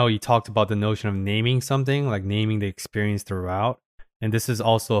I know you talked about the notion of naming something, like naming the experience throughout. And this is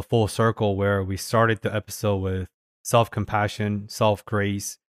also a full circle where we started the episode with self-compassion,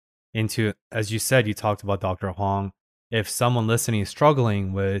 self-grace, into, as you said, you talked about Dr. Huang. If someone listening is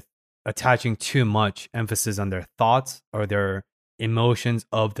struggling with attaching too much emphasis on their thoughts or their emotions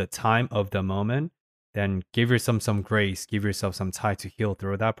of the time, of the moment, then give yourself some grace, give yourself some time to heal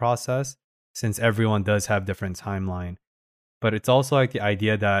through that process, since everyone does have different timeline. But it's also like the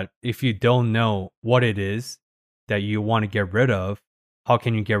idea that if you don't know what it is that you want to get rid of, how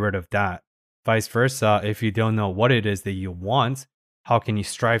can you get rid of that? Vice versa, if you don't know what it is that you want, how can you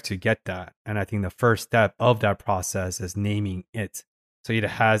strive to get that? And I think the first step of that process is naming it. So it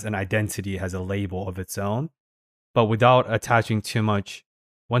has an identity, has a label of its own, but without attaching too much,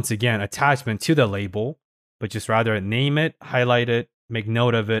 once again, attachment to the label, but just rather name it, highlight it, make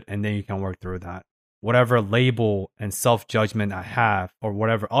note of it, and then you can work through that. Whatever label and self-judgment I have, or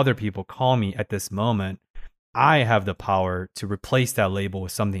whatever other people call me at this moment, I have the power to replace that label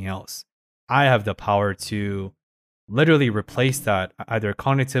with something else. I have the power to literally replace that either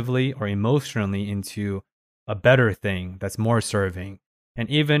cognitively or emotionally into a better thing that's more serving. And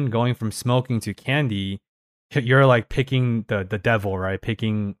even going from smoking to candy, you're like picking the devil, right?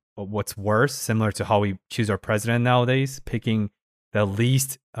 Picking what's worse, similar to how we choose our president nowadays, picking the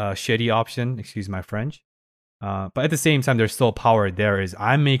least shitty option, excuse my French. But at the same time, there's still power there. Is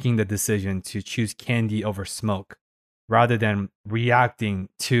I'm making the decision to choose candy over smoke rather than reacting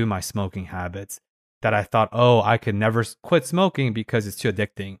to my smoking habits that I thought, oh, I could never quit smoking because it's too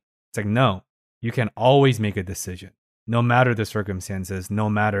addicting. It's like, no, you can always make a decision. No matter the circumstances, no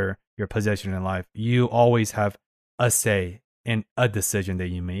matter your position in life, you always have a say in a decision that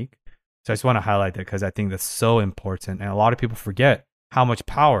you make. So I just want to highlight that because I think that's so important. And a lot of people forget how much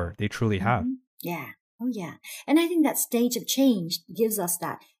power they truly have. Mm-hmm. Yeah. Oh, yeah. And I think that stage of change gives us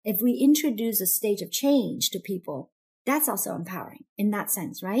that. If we introduce a stage of change to people, that's also empowering in that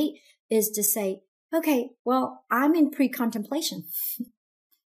sense, right? Is to say, okay, well, I'm in pre-contemplation.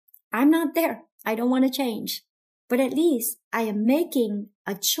 I'm not there. I don't want to change. But at least I am making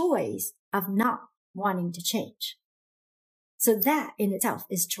a choice of not wanting to change. So that in itself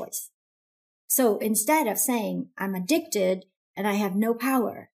is choice. So instead of saying I'm addicted and I have no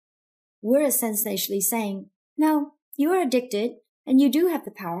power, we're essentially saying, no, you are addicted and you do have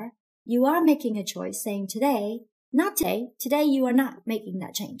the power. You are making a choice saying today, not today. Today you are not making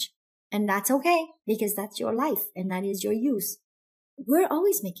that change. And that's okay because that's your life and that is your use. We're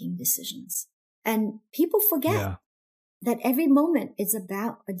always making decisions. And people forget that every moment is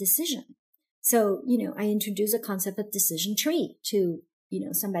about a decision. So, I introduce a concept of decision tree to,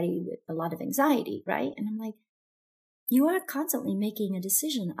 somebody with a lot of anxiety, right? And I'm like, you are constantly making a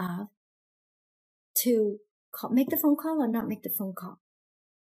decision of to make the phone call or not make the phone call,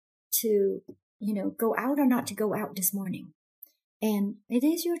 to, go out or not to go out this morning. And it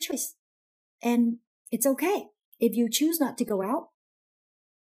is your choice. And it's okay. If you choose not to go out,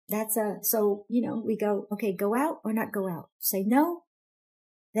 we go, okay, go out or not go out. Say no,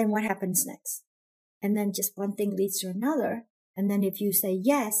 then what happens next? And then just one thing leads to another. And then if you say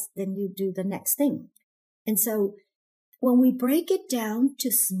yes, then you do the next thing. And so when we break it down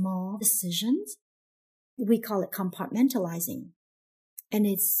to small decisions, we call it compartmentalizing. And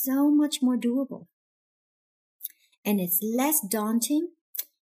it's so much more doable. And it's less daunting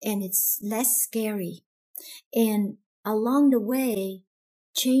and it's less scary. And along the way,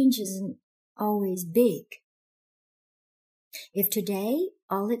 change isn't always big. If today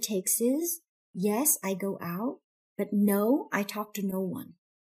all it takes is, yes, I go out, but no, I talk to no one.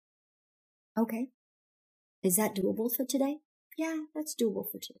 Okay. Is that doable for today? Yeah, that's doable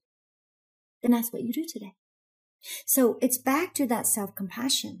for today. Then that's what you do today. So it's back to that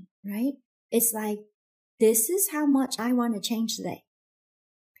self-compassion, right? It's like, this is how much I want to change today.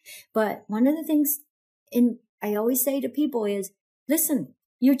 But one of the things I always say to people is, listen,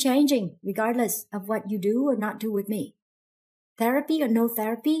 you're changing regardless of what you do or not do with me. Therapy or no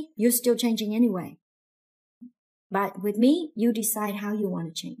therapy, you're still changing anyway. But with me, you decide how you want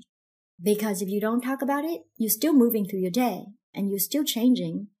to change. Because if you don't talk about it, you're still moving through your day and you're still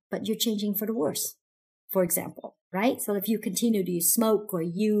changing, but you're changing for the worse, for example, right? So if you continue to smoke or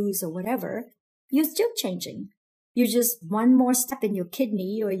use or whatever, you're still changing. You're just one more step in your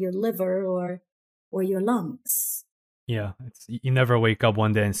kidney or your liver or your lungs. Yeah, you never wake up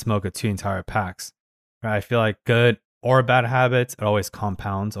one day and smoke 2 entire packs. Right? I feel like good or bad habits, it always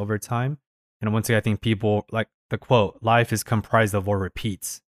compounds over time. And once again, I think people, like the quote, life is comprised of what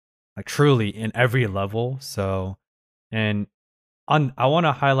repeats, like truly in every level. So, and I want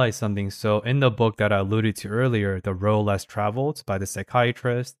to highlight something. So in the book that I alluded to earlier, The Road Less Traveled by the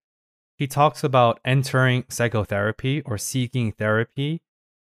psychiatrist, he talks about entering psychotherapy or seeking therapy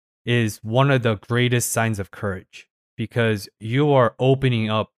is one of the greatest signs of courage, because you are opening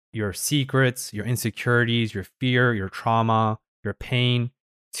up your secrets, your insecurities, your fear, your trauma, your pain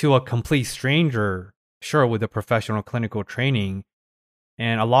to a complete stranger, sure, with a professional clinical training.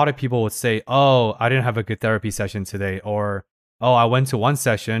 And a lot of people would say, oh, I didn't have a good therapy session today, or, oh, I went to one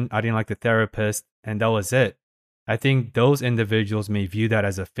session, I didn't like the therapist, and that was it. I think those individuals may view that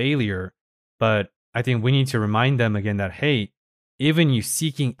as a failure, but I think we need to remind them again that, hey, even you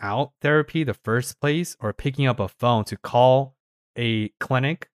seeking out therapy the first place, or picking up a phone to call a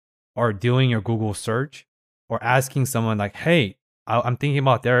clinic, or doing your Google search, or asking someone like, hey, I'm thinking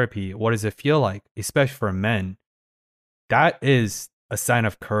about therapy, what does it feel like, especially for men, that is a sign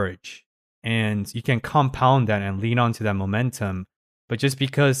of courage. And you can compound that and lean onto that momentum. But just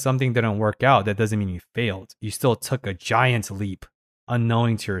because something didn't work out, that doesn't mean you failed. You still took a giant leap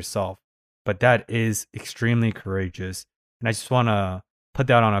unknowing to yourself. But that is extremely courageous. And I just want to put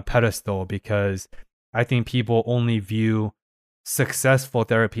that on a pedestal, because I think people only view successful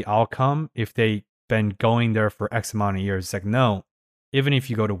therapy outcome if they've been going there for X amount of years. It's like, no, even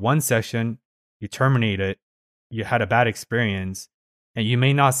if you go to one session, you terminate it, you had a bad experience, and you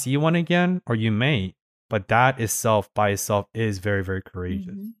may not see one again, or you may, but that itself by itself is very, very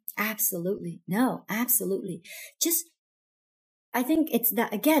courageous. Mm-hmm. Absolutely. No, absolutely. I think it's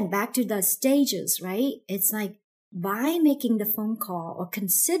that, again, back to the stages, right? It's like, by making the phone call or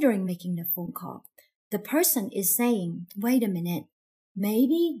considering making the phone call, the person is saying, wait a minute,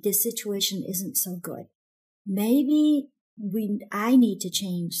 maybe this situation isn't so good. Maybe I need to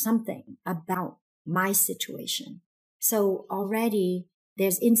change something about my situation. So already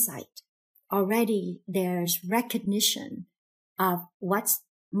there's insight. Already there's recognition of what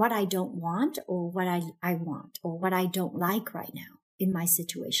I don't want, or what I want, or what I don't like right now in my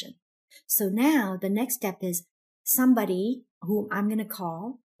situation. So now the next step is somebody whom I'm going to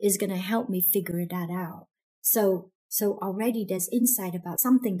call is going to help me figure that out. So already there's insight about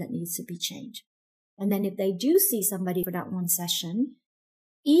something that needs to be changed. And then if they do see somebody for that one session,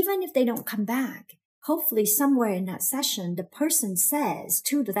 even if they don't come back, hopefully somewhere in that session, the person says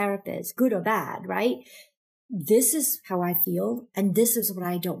to the therapist, good or bad, right? This is how I feel, and this is what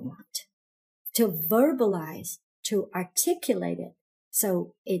I don't want. To verbalize, to articulate it.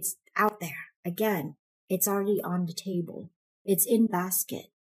 So it's out there. Again, it's already on the table. It's in basket.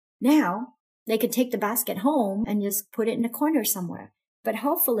 Now, they can take the basket home and just put it in a corner somewhere. But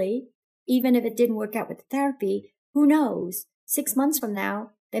hopefully, even if it didn't work out with the therapy, who knows? 6 months from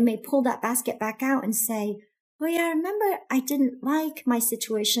now, They may pull that basket back out and say, oh yeah, I remember I didn't like my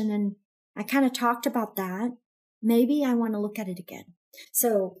situation and I kind of talked about that. Maybe I want to look at it again.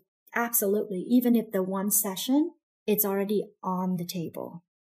 So absolutely, even if the one session, it's already on the table.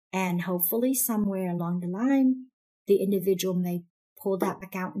 And hopefully somewhere along the line, the individual may pull that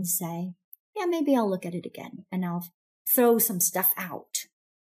back out and say, yeah, maybe I'll look at it again and I'll throw some stuff out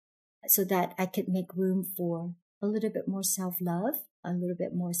so that I could make room for a little bit more self-love, a little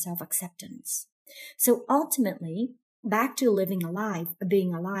bit more self-acceptance. So ultimately, back to being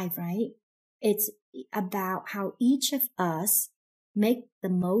alive, right? It's about how each of us make the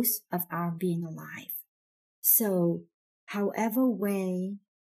most of our being alive. So however way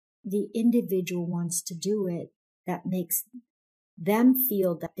the individual wants to do it, that makes them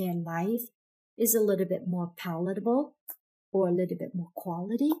feel that their life is a little bit more palatable or a little bit more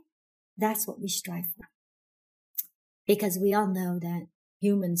quality, that's what we strive for. Because we all know that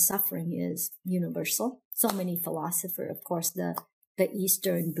human suffering is universal. So many philosophers, of course, the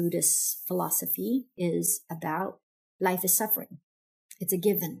Eastern Buddhist philosophy is about life is suffering. It's a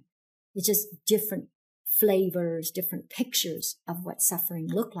given. It's just different flavors, different pictures of what suffering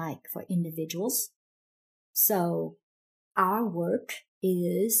look like for individuals. So our work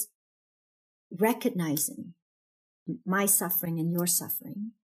is recognizing my suffering and your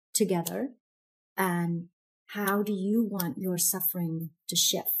suffering together, and how do you want your suffering to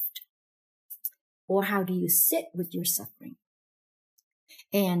shift? Or how do you sit with your suffering?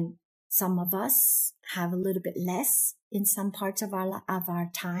 And some of us have a little bit less in some parts of our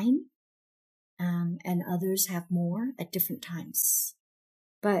time, and others have more at different times.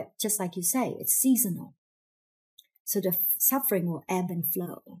 But just like you say, it's seasonal. So the suffering will ebb and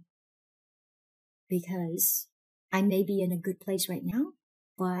flow. Because I may be in a good place right now,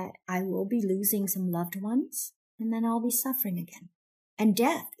 but I will be losing some loved ones, and then I'll be suffering again. And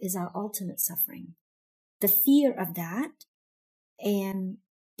death is our ultimate suffering. The fear of that and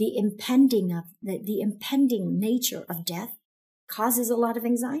the impending nature of death causes a lot of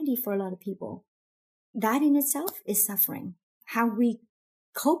anxiety for a lot of people. That in itself is suffering. How we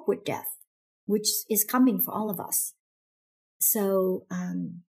cope with death, which is coming for all of us. So,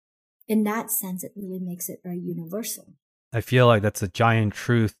 in that sense, it really makes it very universal. I feel like that's a giant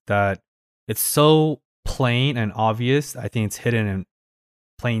truth that it's so plain and obvious. I think it's hidden in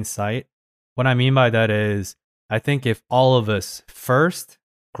plain sight. What I mean by that is, I think if all of us first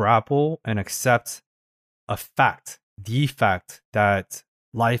grapple and accept a fact, the fact that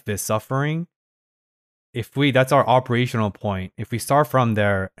life is suffering, that's our operational point. If we start from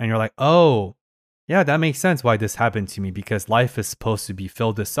there and you're like, oh, yeah, that makes sense why this happened to me, because life is supposed to be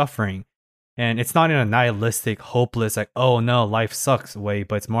filled with suffering. And it's not in a nihilistic, hopeless, like, oh no, life sucks way,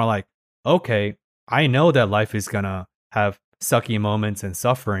 but it's more like, okay, I know that life is gonna have sucky moments and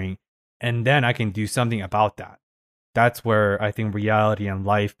suffering, and then I can do something about that. That's where I think reality and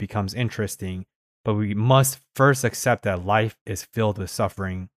life becomes interesting. But we must first accept that life is filled with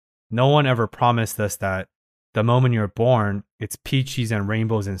suffering. No one ever promised us that the moment you're born, it's peaches and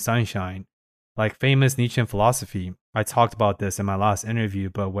rainbows and sunshine. Like famous Nietzschean philosophy, I talked about this in my last interview,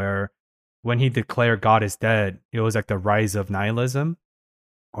 but where when he declared God is dead, it was like the rise of nihilism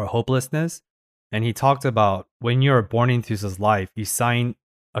or hopelessness. And he talked about when you're born into this life, you sign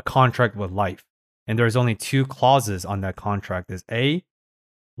a contract with life. And there's only two clauses on that contract is A,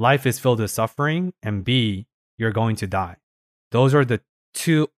 life is filled with suffering, and B, you're going to die. Those are the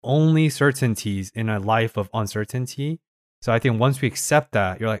two only certainties in a life of uncertainty. So I think once we accept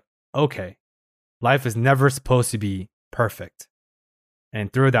that, you're like, okay, life is never supposed to be perfect.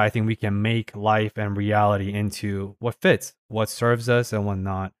 And through that, I think we can make life and reality into what fits, what serves us and what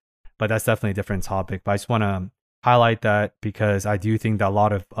not. But that's definitely a different topic. But I just want to highlight that because I do think that a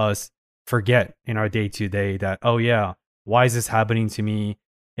lot of us forget in our day-to-day that, oh yeah, why is this happening to me?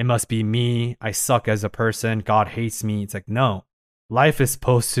 It must be me. I suck as a person. God hates me. It's like, no, life is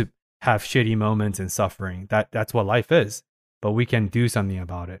supposed to have shitty moments and suffering. That's what life is. But we can do something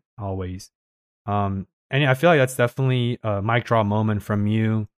about it always. And I feel like that's definitely a mic drop moment from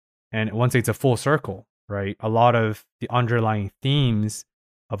you. And once it's a full circle, right? A lot of the underlying themes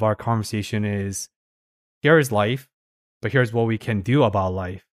of our conversation is, here is life, but here's what we can do about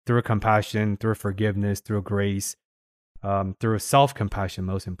life through compassion, through forgiveness, through grace, through self-compassion,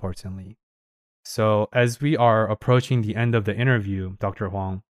 most importantly. So as we are approaching the end of the interview, Dr.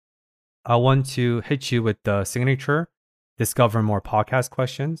 Huang, I want to hit you with the signature Discover More podcast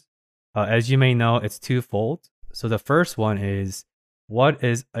questions. As you may know, it's twofold. So the first one is, what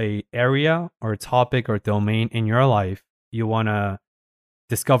is a area or topic or domain in your life you want to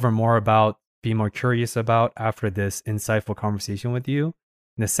discover more about, be more curious about after this insightful conversation with you?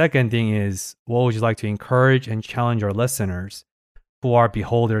 And the second thing is, what would you like to encourage and challenge our listeners who are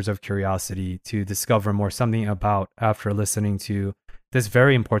beholders of curiosity to discover more something about after listening to this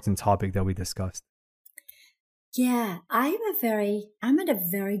very important topic that we discussed? Yeah, I'm at a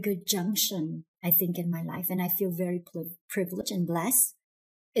very good junction, I think, in my life, and I feel very privileged and blessed.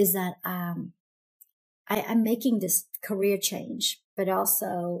 Is that I'm making this career change, but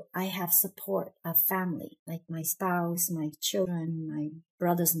also I have support of family, like my spouse, my children, my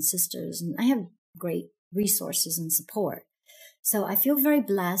brothers and sisters, and I have great resources and support. So I feel very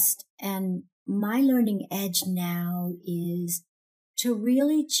blessed, and my learning edge now is to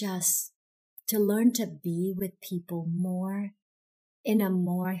really just to learn to be with people more in a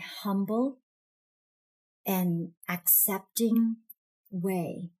more humble and accepting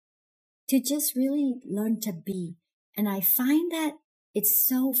way, to just really learn to be. And I find that it's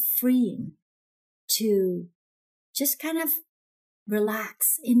so freeing to just kind of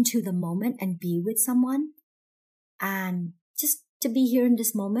relax into the moment and be with someone, and just to be here in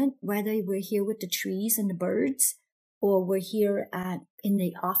this moment, whether we're here with the trees and the birds, or we're here in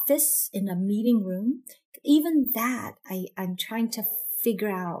the office, in a meeting room. Even that, I'm trying to figure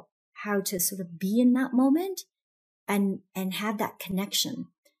out how to sort of be in that moment and have that connection.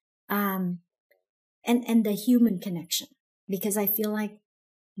 And the human connection, because I feel like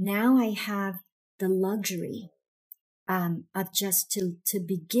now I have the luxury, of just to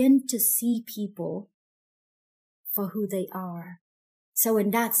begin to see people for who they are. So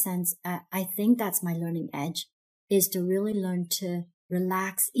in that sense, I think that's my learning edge, is to really learn to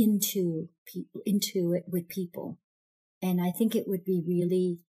relax into it with people. And I think it would be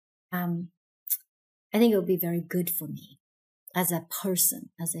really, I think it would be very good for me as a person,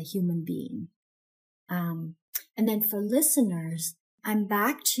 as a human being. And then for listeners, I'm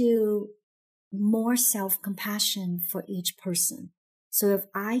back to more self-compassion for each person. So if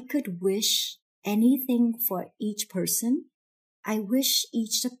I could wish anything for each person, I wish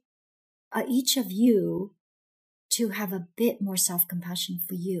each of you to have a bit more self-compassion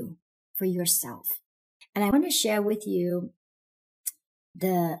for yourself. And I want to share with you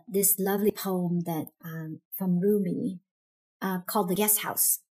this lovely poem that from Rumi, called The Guest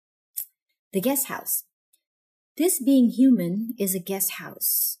House. The Guest House. This being human is a guest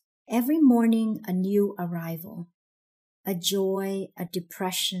house. Every morning a new arrival. A joy, a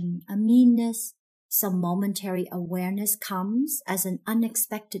depression, a meanness, some momentary awareness comes as an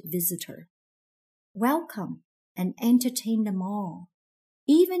unexpected visitor. Welcome and entertain them all,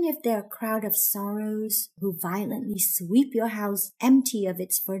 even if they're a crowd of sorrows who violently sweep your house empty of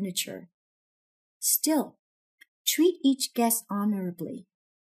its furniture. Still, treat each guest honorably.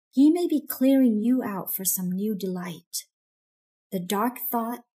 He may be clearing you out for some new delight. The dark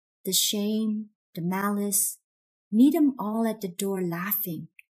thought, the shame, the malice, meet them all at the door laughing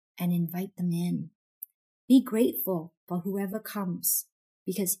and invite them in. Be grateful for whoever comes,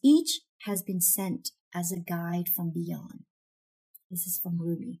 because each has been sent as a guide from beyond. This is from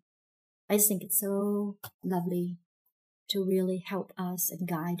Rumi. I just think it's so lovely to really help us and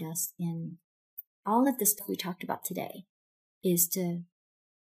guide us in all of the stuff we talked about today, is to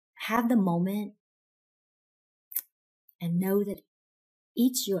have the moment and know that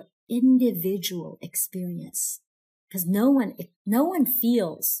each your individual experience, because no one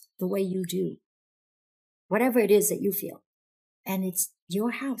feels the way you do, whatever it is that you feel, and it's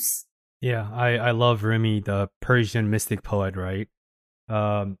your house. Yeah, I love Rumi, the Persian mystic poet, right?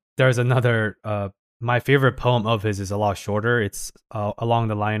 There's another, my favorite poem of his is a lot shorter. It's along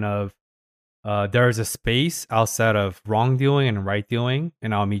the line of, there is a space outside of wrongdoing and right doing,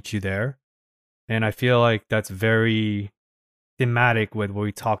 and I'll meet you there. And I feel like that's very thematic with what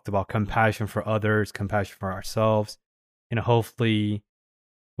we talked about: compassion for others, compassion for ourselves. And hopefully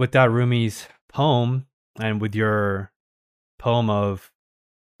with that Rumi's poem and with your poem of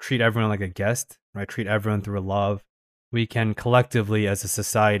treat everyone like a guest, right? Treat everyone through love. We can collectively as a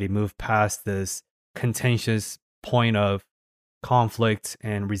society move past this contentious point of conflict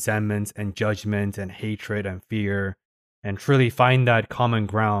and resentment and judgment and hatred and fear, and truly find that common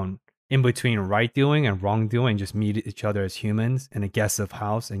ground in between right doing and wrongdoing, just meet each other as humans and a guest of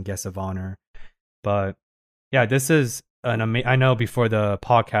house and guest of honor. But yeah, this is I know before the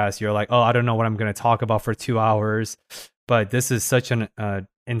podcast, you're like, oh, I don't know what I'm going to talk about for 2 hours, but this is such an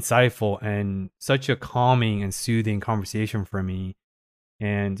insightful and such a calming and soothing conversation for me.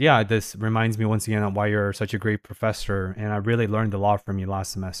 And yeah, this reminds me once again of why you're such a great professor. And I really learned a lot from you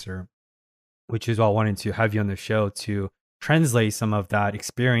last semester, which is why I wanted to have you on the show to translate some of that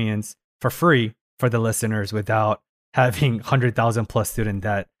experience for free for the listeners without having 100,000 plus student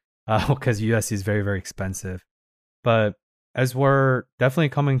debt, because USC is very, very expensive. But as we're definitely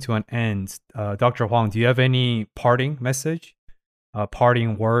coming to an end, Dr. Huang, do you have any parting message,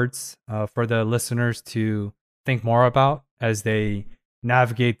 parting words for the listeners to think more about as they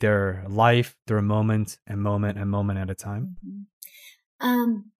navigate their life through moment at a time?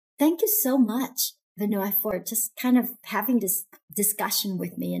 Thank you so much, Benoit, for just kind of having this discussion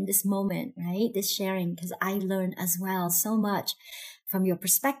with me in this moment, right? This sharing, because I learned as well so much from your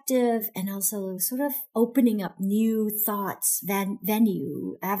perspective, and also sort of opening up new thoughts,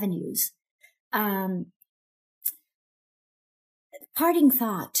 avenues. Parting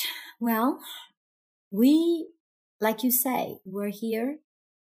thought. Well, like you say, we're here,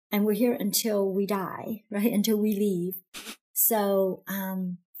 and we're here until we die, right? Until we leave. So,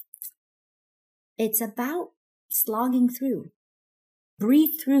 it's about slogging through,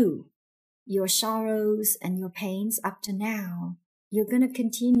 breathe through your sorrows and your pains up to now. You're going to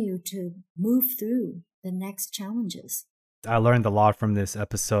continue to move through the next challenges. I learned a lot from this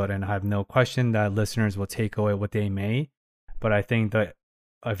episode, and I have no question that listeners will take away what they may. But I think that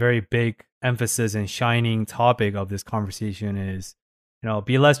a very big emphasis and shining topic of this conversation is,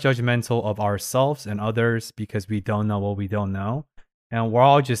 be less judgmental of ourselves and others, because we don't know what we don't know. And we're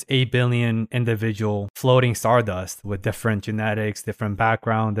all just 8 billion individual floating stardust with different genetics, different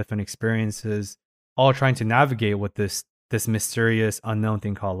background, different experiences, all trying to navigate with this mysterious unknown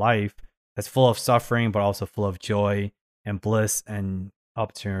thing called life that's full of suffering, but also full of joy and bliss and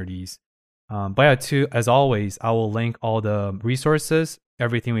opportunities. But yeah, too, as always, I will link all the resources,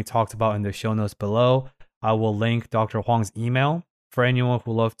 everything we talked about in the show notes below. I will link Dr. Huang's email for anyone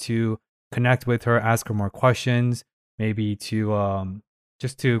who would love to connect with her, ask her more questions, maybe to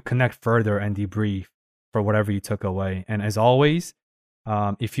just to connect further and debrief for whatever you took away. And as always,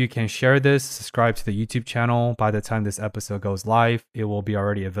 if you can share this, subscribe to the YouTube channel. By the time this episode goes live, it will be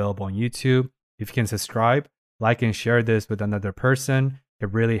already available on YouTube. If you can subscribe, like, and share this with another person,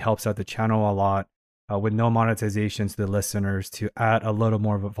 it really helps out the channel a lot, with no monetization to the listeners, to add a little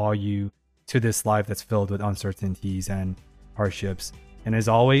more of a value to this life that's filled with uncertainties and hardships. And as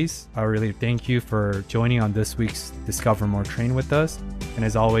always, I really thank you for joining on this week's Discover More Train with us. And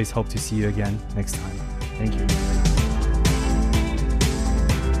as always, hope to see you again next time. Thank you.